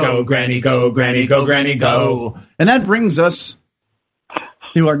ladies. Go, Granny, go, Granny, go, Granny, go. And that brings us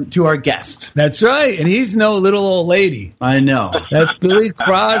to our guest. That's right, and he's no little old lady. I know. That's Billy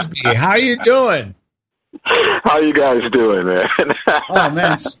Crosby. How you doing? How you guys doing, man? Oh,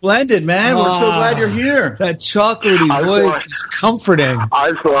 man, splendid, man. We're so glad you're here. That chocolatey voice is comforting.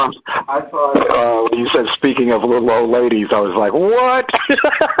 I thought when you said speaking of little old ladies, I was like, what?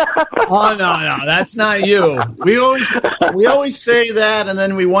 Oh, no, that's not you. We always say that, and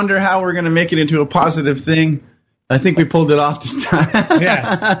then we wonder how we're going to make it into a positive thing. I think we pulled it off this time.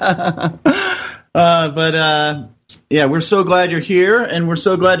 Yes. Yeah, we're so glad you're here, and we're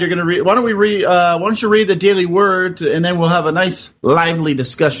so glad you're going to read. Why don't you read the Daily Word, and then we'll have a nice, lively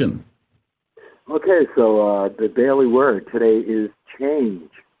discussion. Okay, so the Daily Word today is change.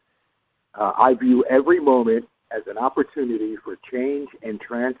 I view every moment as an opportunity for change and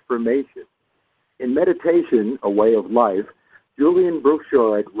transformation. In Meditation, A Way of Life, Julian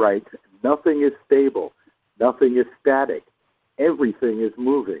Broussard writes, "Nothing is stable. Nothing is static. Everything is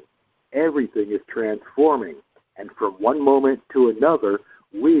moving. Everything is transforming. And from one moment to another,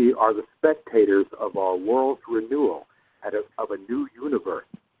 we are the spectators of our world's renewal of a new universe.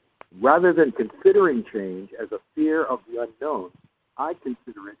 Rather than considering change as a fear of the unknown, I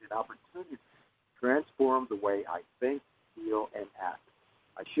consider it an opportunity to transform the way I think, feel, and act.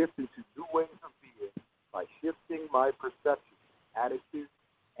 I shift into new ways of being by shifting my perception, attitude,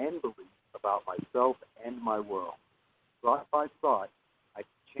 and beliefs about myself and my world. Thought by thought, I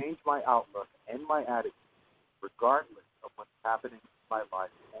change my outlook and my attitude, regardless of what's happening in my life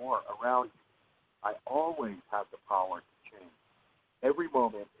or around me. I always have the power to change. Every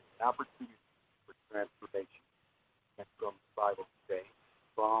moment is an opportunity for transformation." And from the Bible today,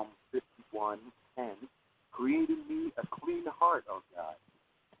 Psalm 51:10, "Create in me a clean heart, O God,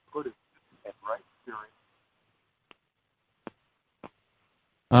 and put a new and right spirit."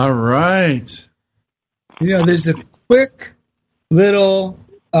 All right. There's a quick little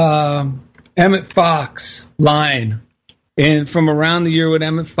Emmett Fox line from Around the Year with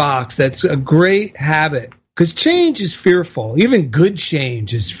Emmett Fox. That's a great habit, because change is fearful. Even good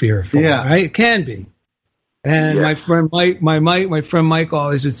change is fearful, right? It can be. And my friend Mike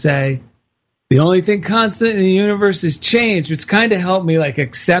always would say, the only thing constant in the universe is change, which kind of helped me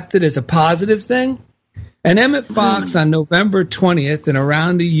accept it as a positive thing. And Emmett Fox on November 20th in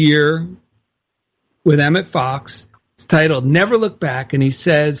Around the Year with Emmett Fox, it's titled "Never Look Back," and he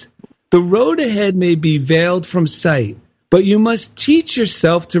says, "The road ahead may be veiled from sight, but you must teach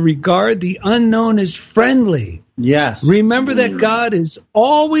yourself to regard the unknown as friendly. Yes. Remember that God is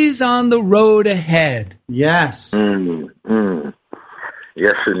always on the road ahead." Yes. Yes,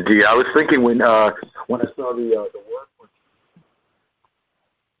 indeed. I was thinking when I saw the word.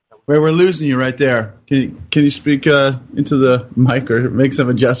 Wait, we're losing you right there. Can you speak into the mic or make some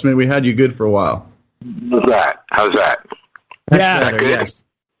adjustment? We had you good for a while. How's that? That's better, yes.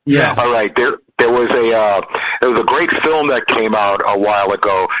 Yes. All right. There was a great film that came out a while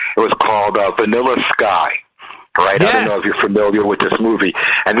ago. It was called Vanilla Sky. Right? Yes. I don't know if you're familiar with this movie.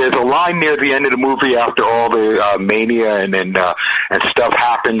 And there's a line near the end of the movie after all the mania and stuff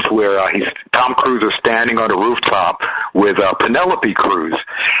happens where Tom Cruise is standing on a rooftop with Penelope Cruz.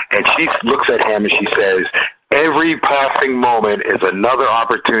 And she looks at him and she says, "Every passing moment is another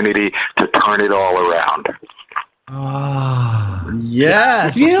opportunity to turn it all around." Ah,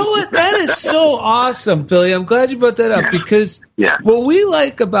 yes. You know what? That is so awesome, Billy. I'm glad you brought that up, because what we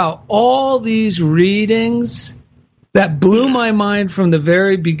like about all these readings that blew my mind from the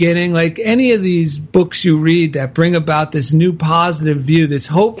very beginning. Like any of these books you read that bring about this new positive view, this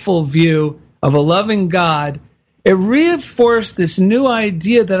hopeful view of a loving God, it reinforced this new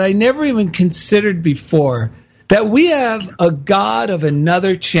idea that I never even considered before, that we have a God of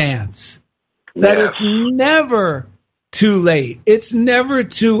another chance, that it's never too late, it's never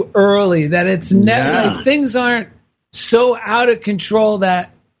too early, that it's never, like, things aren't so out of control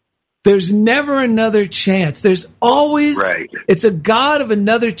that there's never another chance. There's always, it's a God of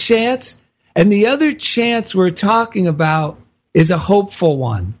another chance, and the other chance we're talking about is a hopeful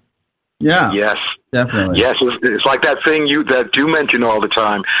one. Yeah. Yes. Definitely. Yes, it's like that thing that you mention all the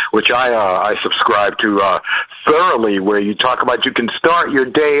time, which I subscribe to thoroughly, where you talk about you can start your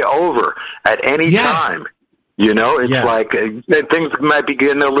day over at any time. You know, it's like things might be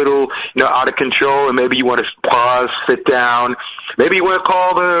getting a little, out of control, and maybe you want to pause, sit down. Maybe you want to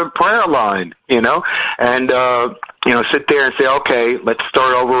call the prayer line, and sit there and say, okay, let's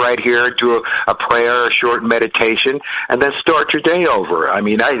start over right here, do a prayer, a short meditation, and then start your day over. I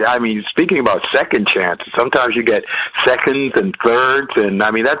mean, speaking about second chances, sometimes you get seconds and thirds, and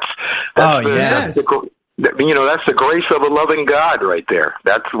I mean, that's the grace of a loving God right there.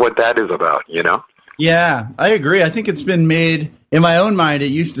 That's what that is about, Yeah, I agree. I think it's been made, in my own mind,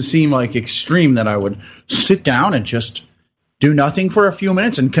 it used to seem like extreme that I would sit down and just do nothing for a few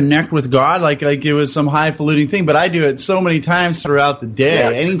minutes and connect with God like it was some highfalutin thing. But I do it so many times throughout the day. Yeah.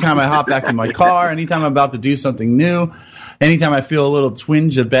 Anytime I hop back in my car, anytime I'm about to do something new, anytime I feel a little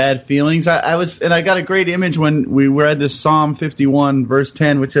twinge of bad feelings. I got a great image when we read this Psalm 51, verse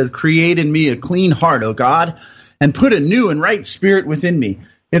 10, which says, "Create in me a clean heart, O God, and put a new and right spirit within me."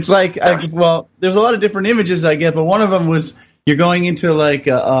 It's like, there's a lot of different images I get, but one of them was you're going into like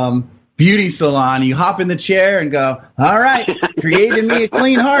a beauty salon. You hop in the chair and go, all right, create in me a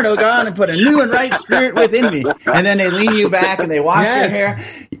clean heart, oh God, and put a new and right spirit within me. And then they lean you back and they wash your hair.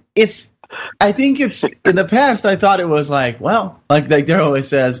 I think it's, in the past, I thought it was like, like Daryl always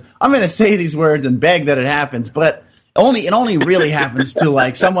says, I'm going to say these words and beg that it happens, but it only really happens to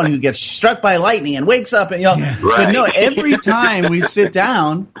like someone who gets struck by lightning and wakes up and But no, every time we sit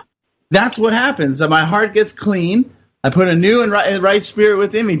down, that's what happens. My heart gets clean. I put a new and right spirit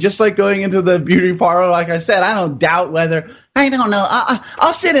within me, just like going into the beauty parlor. Like I said, I don't doubt whether I don't know.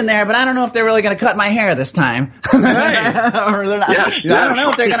 I'll sit in there, but I don't know if they're really going to cut my hair this time. Or they're not, I don't know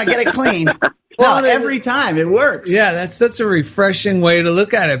if they're going to get it clean. Well, every time it works. Yeah, that's such a refreshing way to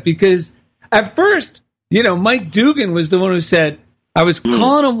look at it, because at first, Mike Dugan was the one who said, I was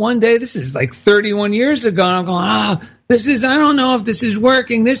calling him one day, this is like 31 years ago, and I'm going, I don't know if this is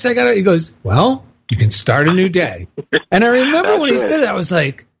working. He goes, well, you can start a new day. And I remember when he said that, I was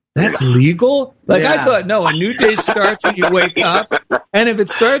like, that's legal? Like, I thought, no, a new day starts when you wake up. And if it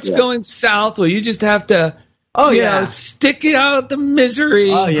starts going south, well, you just have to, stick it out the misery,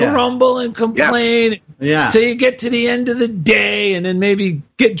 grumble and complain till you get to the end of the day, and then maybe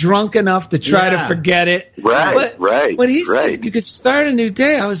get drunk enough to try to forget it. But when he said you could start a new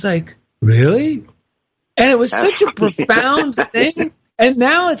day, I was like, really? And it was such a profound thing. And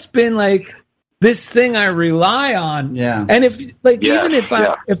now it's been like this thing I rely on. Yeah. And even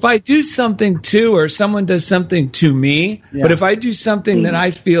if I do something to, or someone does something to me, but if I do something that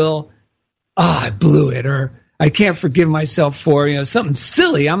I feel, I blew it, or I can't forgive myself for, something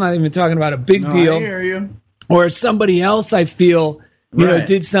silly. I'm not even talking about a big deal. I hear you. Or somebody else I feel,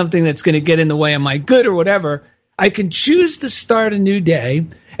 did something that's going to get in the way of my good or whatever. I can choose to start a new day.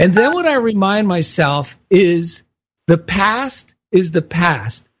 And then what I remind myself is the past is the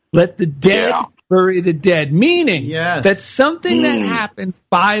past. Let the dead bury the dead. Meaning that something that happened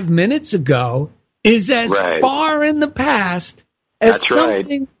 5 minutes ago is as far in the past as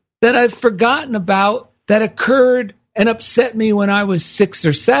something that I've forgotten about that occurred and upset me when I was 6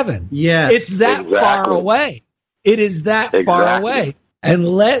 or 7. Yeah, it's that far away. It is that far away. And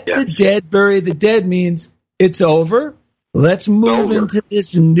let the dead bury the dead means it's over. Let's move into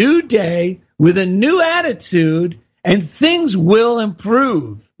this new day with a new attitude, and things will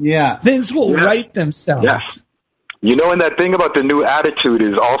improve. Yeah, things will right themselves. Yes. And that thing about the new attitude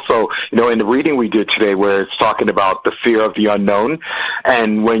is also, in the reading we did today, where it's talking about the fear of the unknown.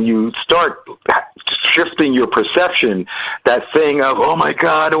 And when you start shifting your perception, that thing of, oh my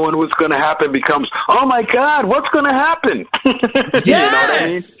God, I wonder what's going to happen, becomes, oh my God, what's going to happen? Yes! You know what I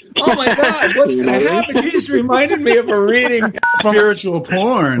mean? Oh my God, what's going to happen? You just reminded me of a reading from spiritual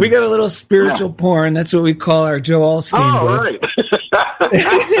porn. We got a little spiritual porn. That's what we call our Joel Osteen book.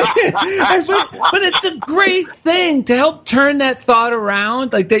 But it's a great thing to help turn that thought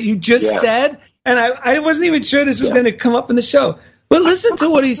around, like that you just said. And I wasn't even sure this was going to come up in the show. But listen to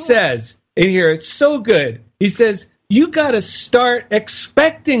what he says in here. It's so good. He says, you got to start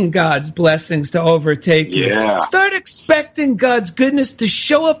expecting God's blessings to overtake you. Yeah. Start expecting God's goodness to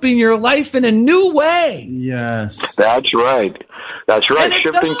show up in your life in a new way. Yes. That's right. That's right.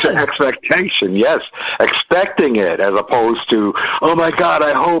 Shifting to expectation. Yes. Expecting it as opposed to, oh my God,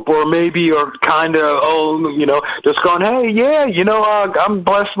 I hope, or maybe, or kind of, just going, hey, yeah, I'm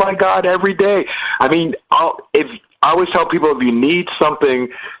blessed by God every day. I mean, I always tell people, if you need something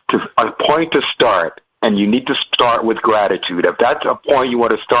a point to start, and you need to start with gratitude. If that's a point you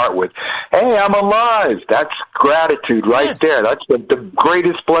want to start with, hey, I'm alive. That's gratitude right there. That's the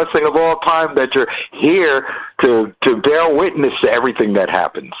greatest blessing of all time, that you're here to bear witness to everything that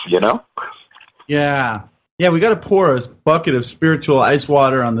happens, Yeah. Yeah, we got to pour a bucket of spiritual ice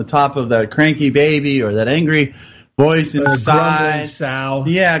water on the top of that cranky baby or that angry voice inside. Sow.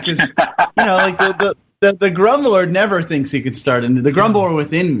 Yeah, because, the grumbler never thinks he could start, and the grumbler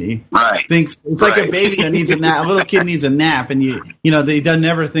within me thinks it's like a baby that needs a nap. A little kid needs a nap, and he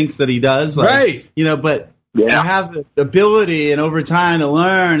never thinks that he does. But you have the ability and over time to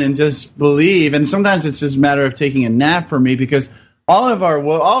learn and just believe. And sometimes it's just a matter of taking a nap for me, because all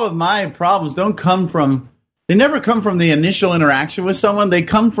of my problems never come from the initial interaction with someone. They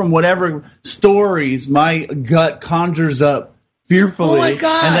come from whatever stories my gut conjures up fearfully, oh my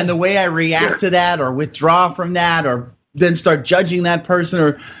God. And then the way I react to that, or withdraw from that, or then start judging that person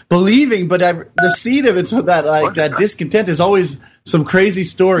or believing. But the seed of it, so that discontent is always some crazy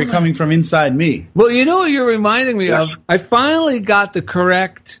story coming from inside me. Well, you know what you're reminding me of? I finally got the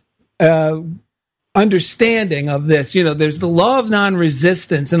correct understanding of this. There's the law of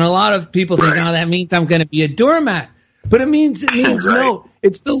non-resistance, and a lot of people think, oh, that means I'm going to be a doormat. But it means no.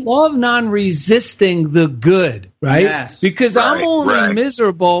 It's the law of non-resisting the good, right? Yes. Because I'm only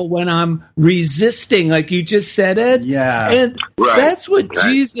miserable when I'm resisting, like you just said, Ed. Yeah. And that's what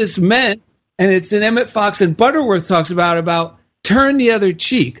Jesus meant, and it's in Emmett Fox and Butterworth talks about turn the other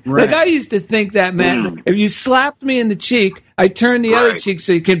cheek. Right. Like I used to think that meant if you slapped me in the cheek, I turn the other cheek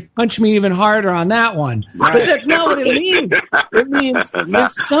so you can punch me even harder on that one. Right. But that's not what it means. It means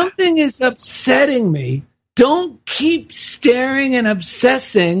if something is upsetting me, don't keep staring and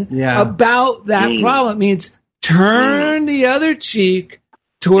obsessing about that problem. It means turn the other cheek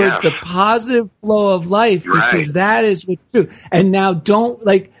towards the positive flow of life, because that is what's true. And now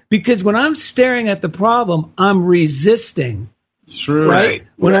because when I'm staring at the problem, I'm resisting. True. Right?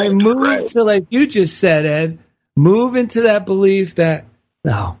 When I move to, like you just said, Ed, move into that belief that,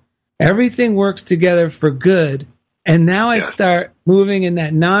 no, everything works together for good. And now I start moving in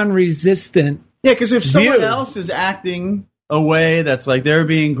that non-resistant. Yeah, because if someone else is acting a way that's like they're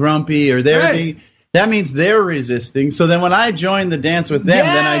being grumpy or they're being, that means they're resisting. So then when I join the dance with them,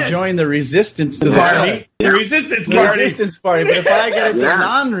 then I join the resistance party. The resistance party. Resistance party. But if I get into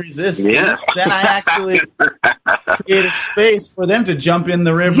non-resistance, then I actually create a space for them to jump in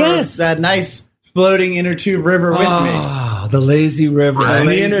the river, that nice floating inner tube river with me. Oh, the lazy river. The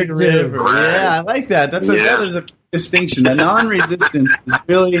lazy river. Yeah, I like that. There's a distinction. A non-resistance is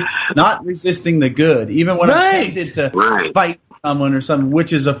really not resisting the good, even when I'm tempted to fight someone or something,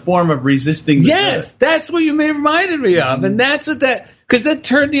 which is a form of resisting the good. That's what you reminded me of. And that's what because that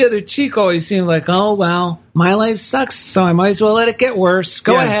turn the other cheek always seemed like, oh, well, my life sucks, so I might as well let it get worse.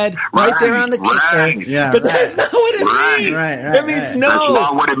 Go ahead, right there on the kisser. Yeah, but that's not what it means. It means no. That's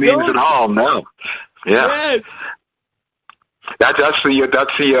not what it means at all, no. Yeah. Yes. That's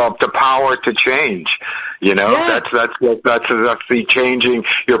the power to change. That's the changing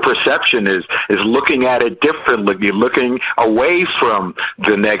your perception is looking at it differently. You're looking away from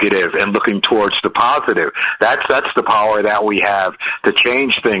the negative and looking towards the positive. That's the power that we have to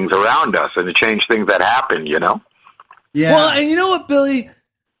change things around us and to change things that happen. Yeah. Well, and you know what, Billy?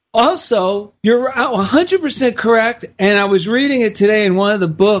 Also, you're 100% correct, and I was reading it today in one of the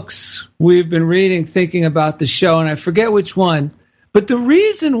books we've been reading thinking about the show, and I forget which one. But the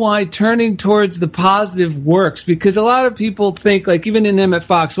reason why turning towards the positive works, because a lot of people think, like even in Emmett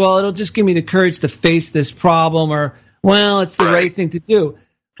Fox, well, it'll just give me the courage to face this problem, or, well, it's the right thing to do.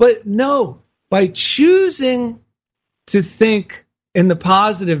 But no, by choosing to think in the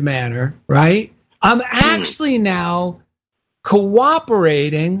positive manner, right, I'm actually now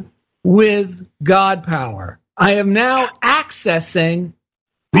cooperating with God power. I am now accessing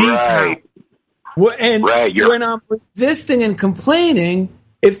the power. And when I'm resisting and complaining,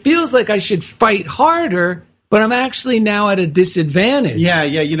 it feels like I should fight harder, but I'm actually now at a disadvantage. Yeah,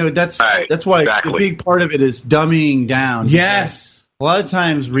 that's why the big part of it is dumbing down. Yes. A lot of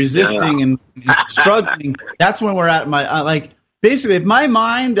times resisting and struggling, that's when we're at basically if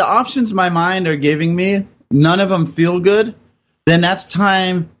the options my mind are giving me, none of them feel good, then that's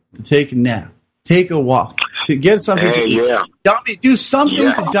time to take a nap, take a walk, to get something to eat. Do something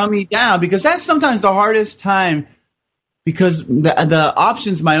to dummy down, because that's sometimes the hardest time, because the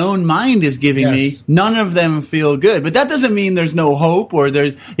options my own mind is giving me, none of them feel good. But that doesn't mean there's no hope,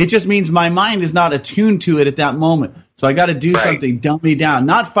 it just means my mind is not attuned to it at that moment. So I got to do something, dummy down,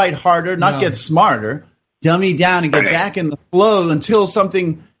 not fight harder, not get smarter, dummy down and get back in the flow until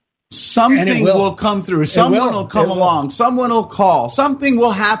something will come through. Someone will come along. Someone will call. Something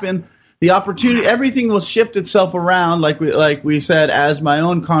will happen. The opportunity, everything will shift itself around, like we said, as my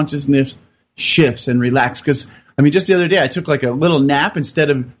own consciousness shifts and relax. Because, I mean, just the other day, I took like a little nap instead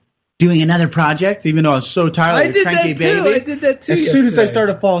of doing another project, even though I was so tired. Like I did that too. As soon as I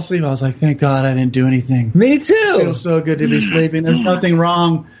started to fall asleep, I was like, thank God I didn't do anything. Me too. It feels so good to be sleeping. There's nothing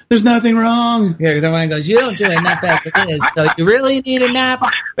wrong. There's nothing wong. Yeah, because everyone goes, you don't do enough as it is, so you really need a nap.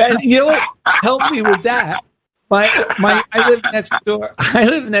 And you know what helped me with that? I live next door. I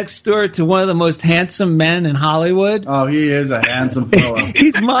live next door to one of the most handsome men in Hollywood. Oh, he is a handsome fellow.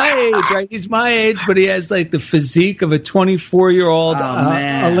 He's my age, right? He's my age, but he has like the physique of a 24-year-old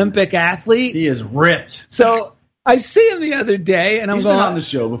Olympic athlete. He is ripped. So I see him the other day, and he's been on the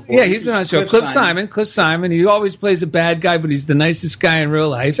show before. Yeah, he's been on the show. Cliff Simon. He always plays a bad guy, but he's the nicest guy in real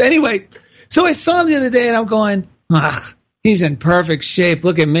life. Anyway, so I saw him the other day, and I'm going, he's in perfect shape.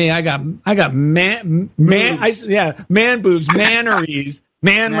 Look at me. I got man boobs, manneries.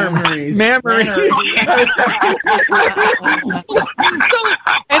 And then what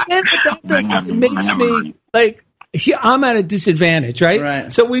that does is it makes me like I'm at a disadvantage,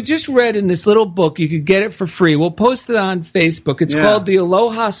 right? So we just read in this little book, you could get it for free. We'll post it on Facebook. It's called The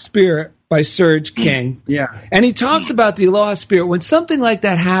Aloha Spirit by Serge King. Yeah. And he talks about the Aloha Spirit. When something like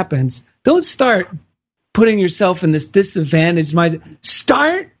that happens, don't start putting yourself in this disadvantaged mind.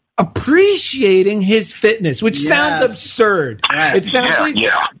 Start appreciating his fitness, which sounds absurd. It sounds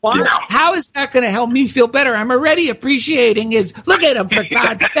how is that going to help me feel better? I'm already appreciating his. Look at him, for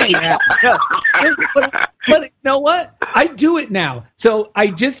God's sake. But you know what? I do it now. So I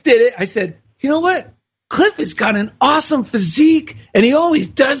just did it. I said, you know what? Cliff has got an awesome physique, and he always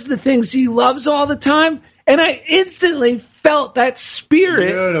does the things he loves all the time. And I instantly felt that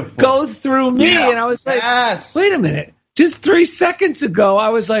spirit go through me. And I was like, wait a minute. Just 3 seconds ago, I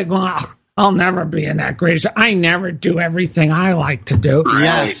was like, well, I'll never be in that great shape. I never do everything I like to do.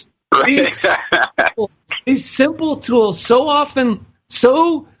 Yes. These simple tools, so often,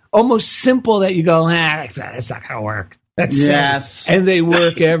 so almost simple that you go, that's not going to work. That's silly. And they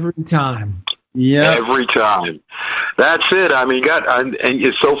work every time. Yeah, every time. That's it. I mean, and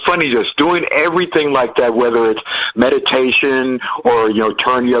it's so funny just doing everything like that, whether it's meditation or,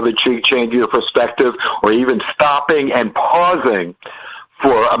 turn the other cheek, change your perspective, or even stopping and pausing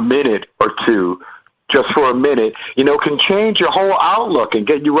for a minute or two, just for a minute, can change your whole outlook and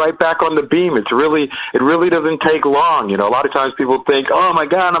get you right back on the beam. It really doesn't take long. A lot of times people think, oh my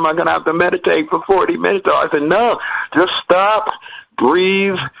God, am I going to have to meditate for 40 minutes? I said, no, just stop,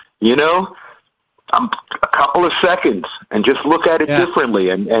 breathe, a couple of seconds and just look at it differently,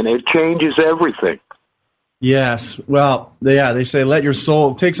 and it changes everything. Yes. Well, they say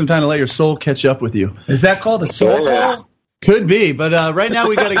take some time to let your soul catch up with you. Is that called a soul call? Could be, but right now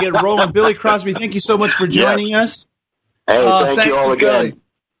we got to get rolling. Billy Crosby, thank you so much for joining us. Hey, thank you all again. Billy.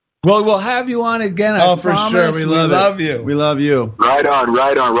 Well, we'll have you on again. I promise. For sure. We love you. We love you. Right on.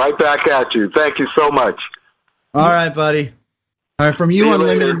 Right back at you. Thank you so much. All right, buddy. All right, from You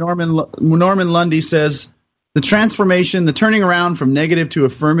Unlimited, Norman Lundy says, the transformation, the turning around from negative to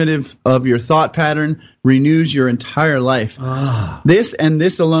affirmative of your thought pattern renews your entire life. This and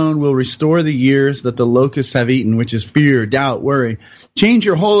this alone will restore the years that the locusts have eaten, which is fear, doubt, worry. Change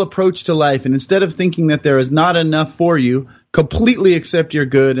your whole approach to life, and instead of thinking that there is not enough for you, completely accept your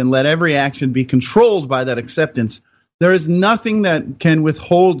good and let every action be controlled by that acceptance. There is nothing that can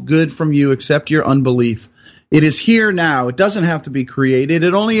withhold good from you except your unbelief. It is here now. It doesn't have to be created.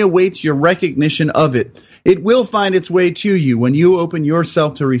 It only awaits your recognition of it. It will find its way to you when you open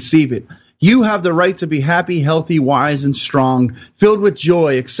yourself to receive it. You have the right to be happy, healthy, wise, and strong, filled with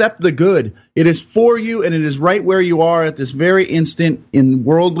joy. Accept the good. It is for you, and it is right where you are at this very instant in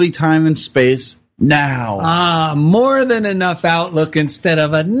worldly time and space now. More than enough outlook instead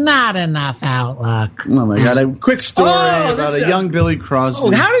of a not enough outlook. Oh, my God. A quick story about a young Billy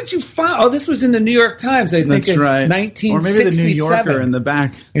Crosby. How did you find... this was in the New York Times, I think. That's right. 1967. Or maybe the New Yorker in the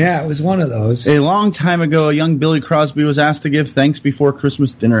back. Yeah, it was one of those. A long time ago, a young Billy Crosby was asked to give thanks before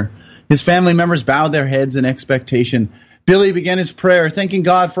Christmas dinner. His family members bowed their heads in expectation. Billy began his prayer, thanking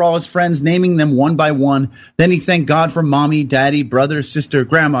God for all his friends, naming them one by one. Then he thanked God for Mommy, Daddy, brother, sister,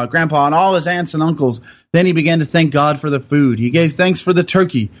 Grandma, Grandpa, and all his aunts and uncles. Then he began to thank God for the food. He gave thanks for the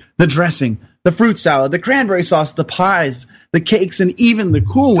turkey, the dressing, the fruit salad, the cranberry sauce, the pies, the cakes, and even the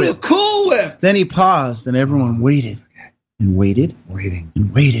Cool Whip. The Cool Whip! Then he paused, and everyone waited and waited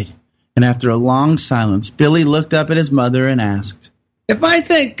and waited. And after a long silence, Billy looked up at his mother and asked, "If I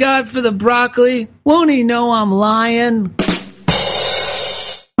thank God for the broccoli, won't he know I'm lying?"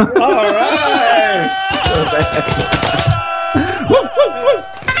 All right! Woo, woo, woo.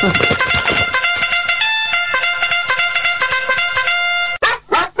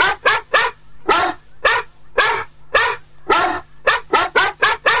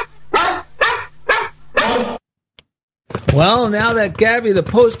 Well, now that Gabby the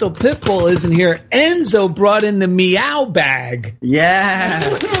Postal Pitbull isn't here, Enzo brought in the meow bag. Yeah.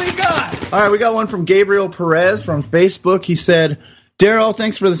 What do we got? All right, we got one from Gabriel Perez from Facebook. He said, Daryl,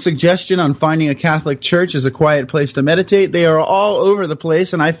 thanks for the suggestion on finding a Catholic church as a quiet place to meditate. They are all over the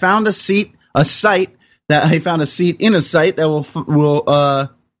place, and I found a site that will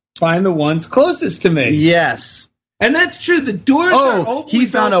find the ones closest to me. Yes. And that's true. The doors are open. He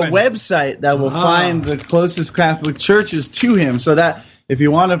found a website that will find the closest Catholic churches to him, so that if you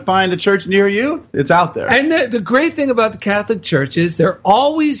want to find a church near you, it's out there. And the great thing about the Catholic Church is they're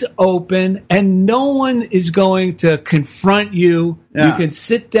always open, and no one is going to confront you. Yeah. You can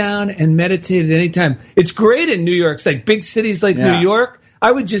sit down and meditate at any time. It's great in New York. It's like big cities like New York.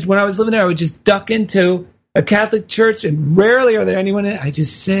 When I was living there, I would just duck into a Catholic church, and rarely are there anyone in it. I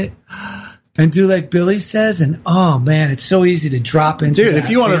just sit and do like Billy says, and oh man, it's so easy to drop into. Dude, if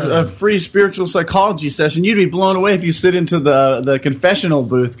you want a free spiritual psychology session, you'd be blown away if you sit into the confessional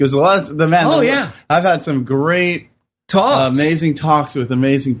booth, because a lot of I've had some great talks, amazing talks with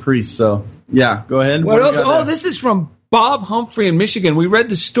amazing priests. So yeah, go ahead. What else? Oh, this is from Bob Humphrey in Michigan. We read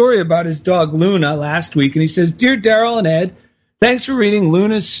the story about his dog Luna last week, and he says, "Dear Daryl and Ed, thanks for reading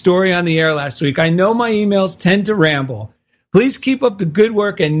Luna's story on the air last week. I know my emails tend to ramble. Please keep up the good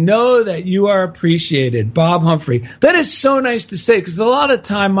work and know that you are appreciated." Bob Humphrey. That is so nice to say, because a lot of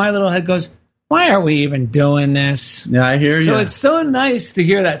time my little head goes, why are we even doing this? Yeah, I hear you. So it's so nice to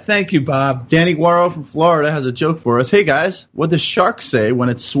hear that. Thank you, Bob. Danny Guaro from Florida has a joke for us. Hey, guys, what does shark say when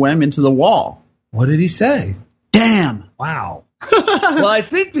it swam into the wall? What did he say? Damn. Wow. Well, I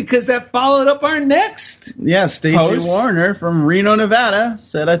think because that followed up our next. Yeah, Stacey Warner from Reno, Nevada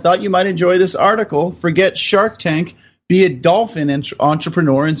said, I thought you might enjoy this article. Forget Shark Tank. Be a dolphin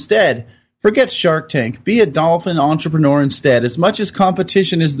entrepreneur instead. Forget Shark Tank. Be a dolphin entrepreneur instead. As much as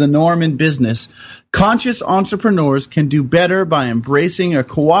competition is the norm in business, conscious entrepreneurs can do better by embracing a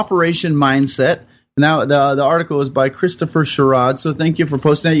cooperation mindset. Now, the article is by Christopher Sherrod, so thank you for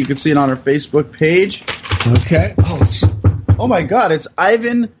posting that. You can see it on our Facebook page. Okay. Oh my God, it's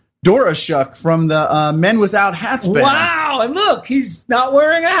Ivan Dorashuk from the Men Without Hats band. Wow, and look, he's not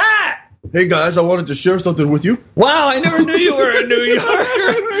wearing a hat. Hey guys, I wanted to share something with you. Wow, I never knew you were a New Yorker.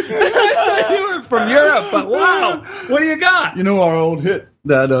 I thought you were from Europe, but wow. What do you got? You know our old hit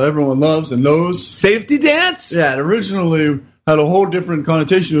that everyone loves and knows? Safety Dance? Yeah, it originally had a whole different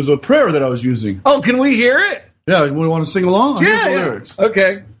connotation. It was a prayer that I was using. Oh, can we hear it? Yeah, we want to sing along? Yeah, lyrics.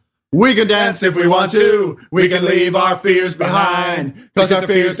 Okay. We can dance if we want to. We can leave our fears behind. Because our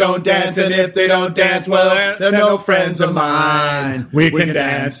fears don't dance, and if they don't dance, well, they're no friends of mine. We can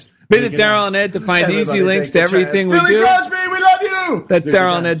dance. Visit Daryl and Ed to find easy links to everything we do. Billy Crosby, we love you! That's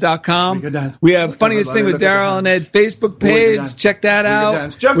DarylandEd.com. We have Funniest Thing with Daryl and Ed Facebook page. Check that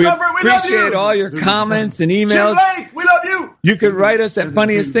out. We appreciate all your comments and emails. We love you! You could write us at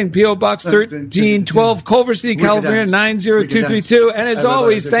Funniest Thing, P.O. Box 1312, Culver City, California, 90232. And as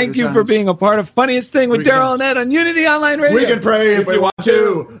always, thank you for being a part of Funniest Thing with Daryl and Ed on Unity Online Radio. We can pray if we want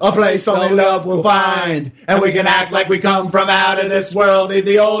to, a place only love will find. And we can act like we come from out of this world, leave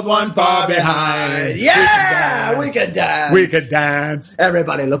the old one far behind. Yeah! We can dance. We can dance.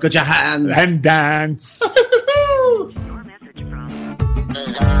 Everybody look at your hands. And dance.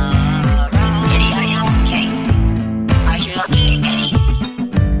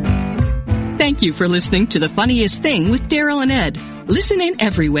 Thank you for listening to The Funniest Thing with Daryl and Ed. Listen in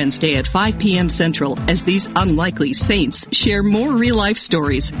every Wednesday at 5 p.m. Central as these unlikely saints share more real-life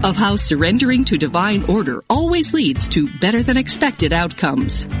stories of how surrendering to divine order always leads to better-than-expected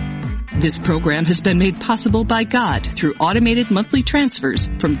outcomes. This program has been made possible by God through automated monthly transfers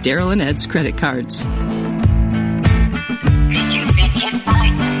from Daryl and Ed's credit cards.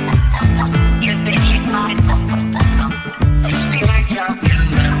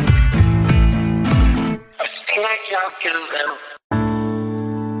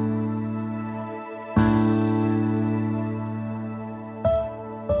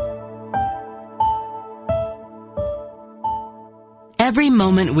 Every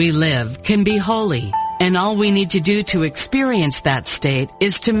moment we live can be holy, And all we need to do to experience that state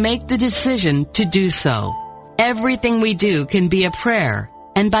is to make the decision to do so. Everything we do can be a prayer,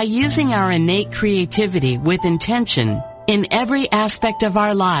 and by using our innate creativity with intention in every aspect of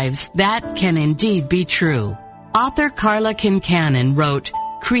our lives, that can indeed be true. Author Carla Kincannon wrote,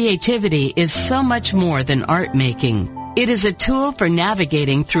 "Creativity is so much more than art making. It is a tool for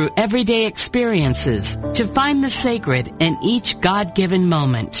navigating through everyday experiences to find the sacred in each God-given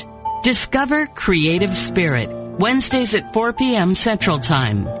moment." Discover Creative Spirit, Wednesdays at 4 p.m. Central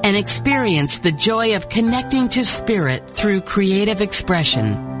Time, and experience the joy of connecting to Spirit through creative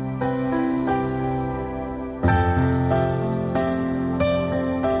expression.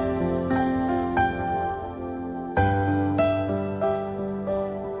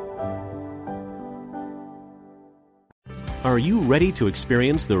 Are you ready to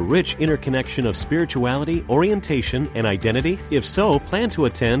experience the rich interconnection of spirituality, orientation, and identity? If so, plan to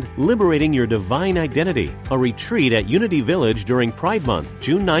attend Liberating Your Divine Identity, a retreat at Unity Village during Pride Month,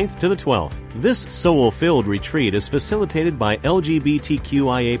 June 9th to the 12th. This soul-filled retreat is facilitated by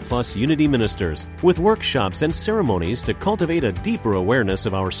LGBTQIA+ Unity ministers, with workshops and ceremonies to cultivate a deeper awareness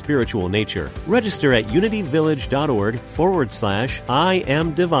of our spiritual nature. Register at unityvillage.org/I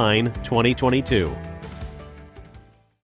Am Divine 2022.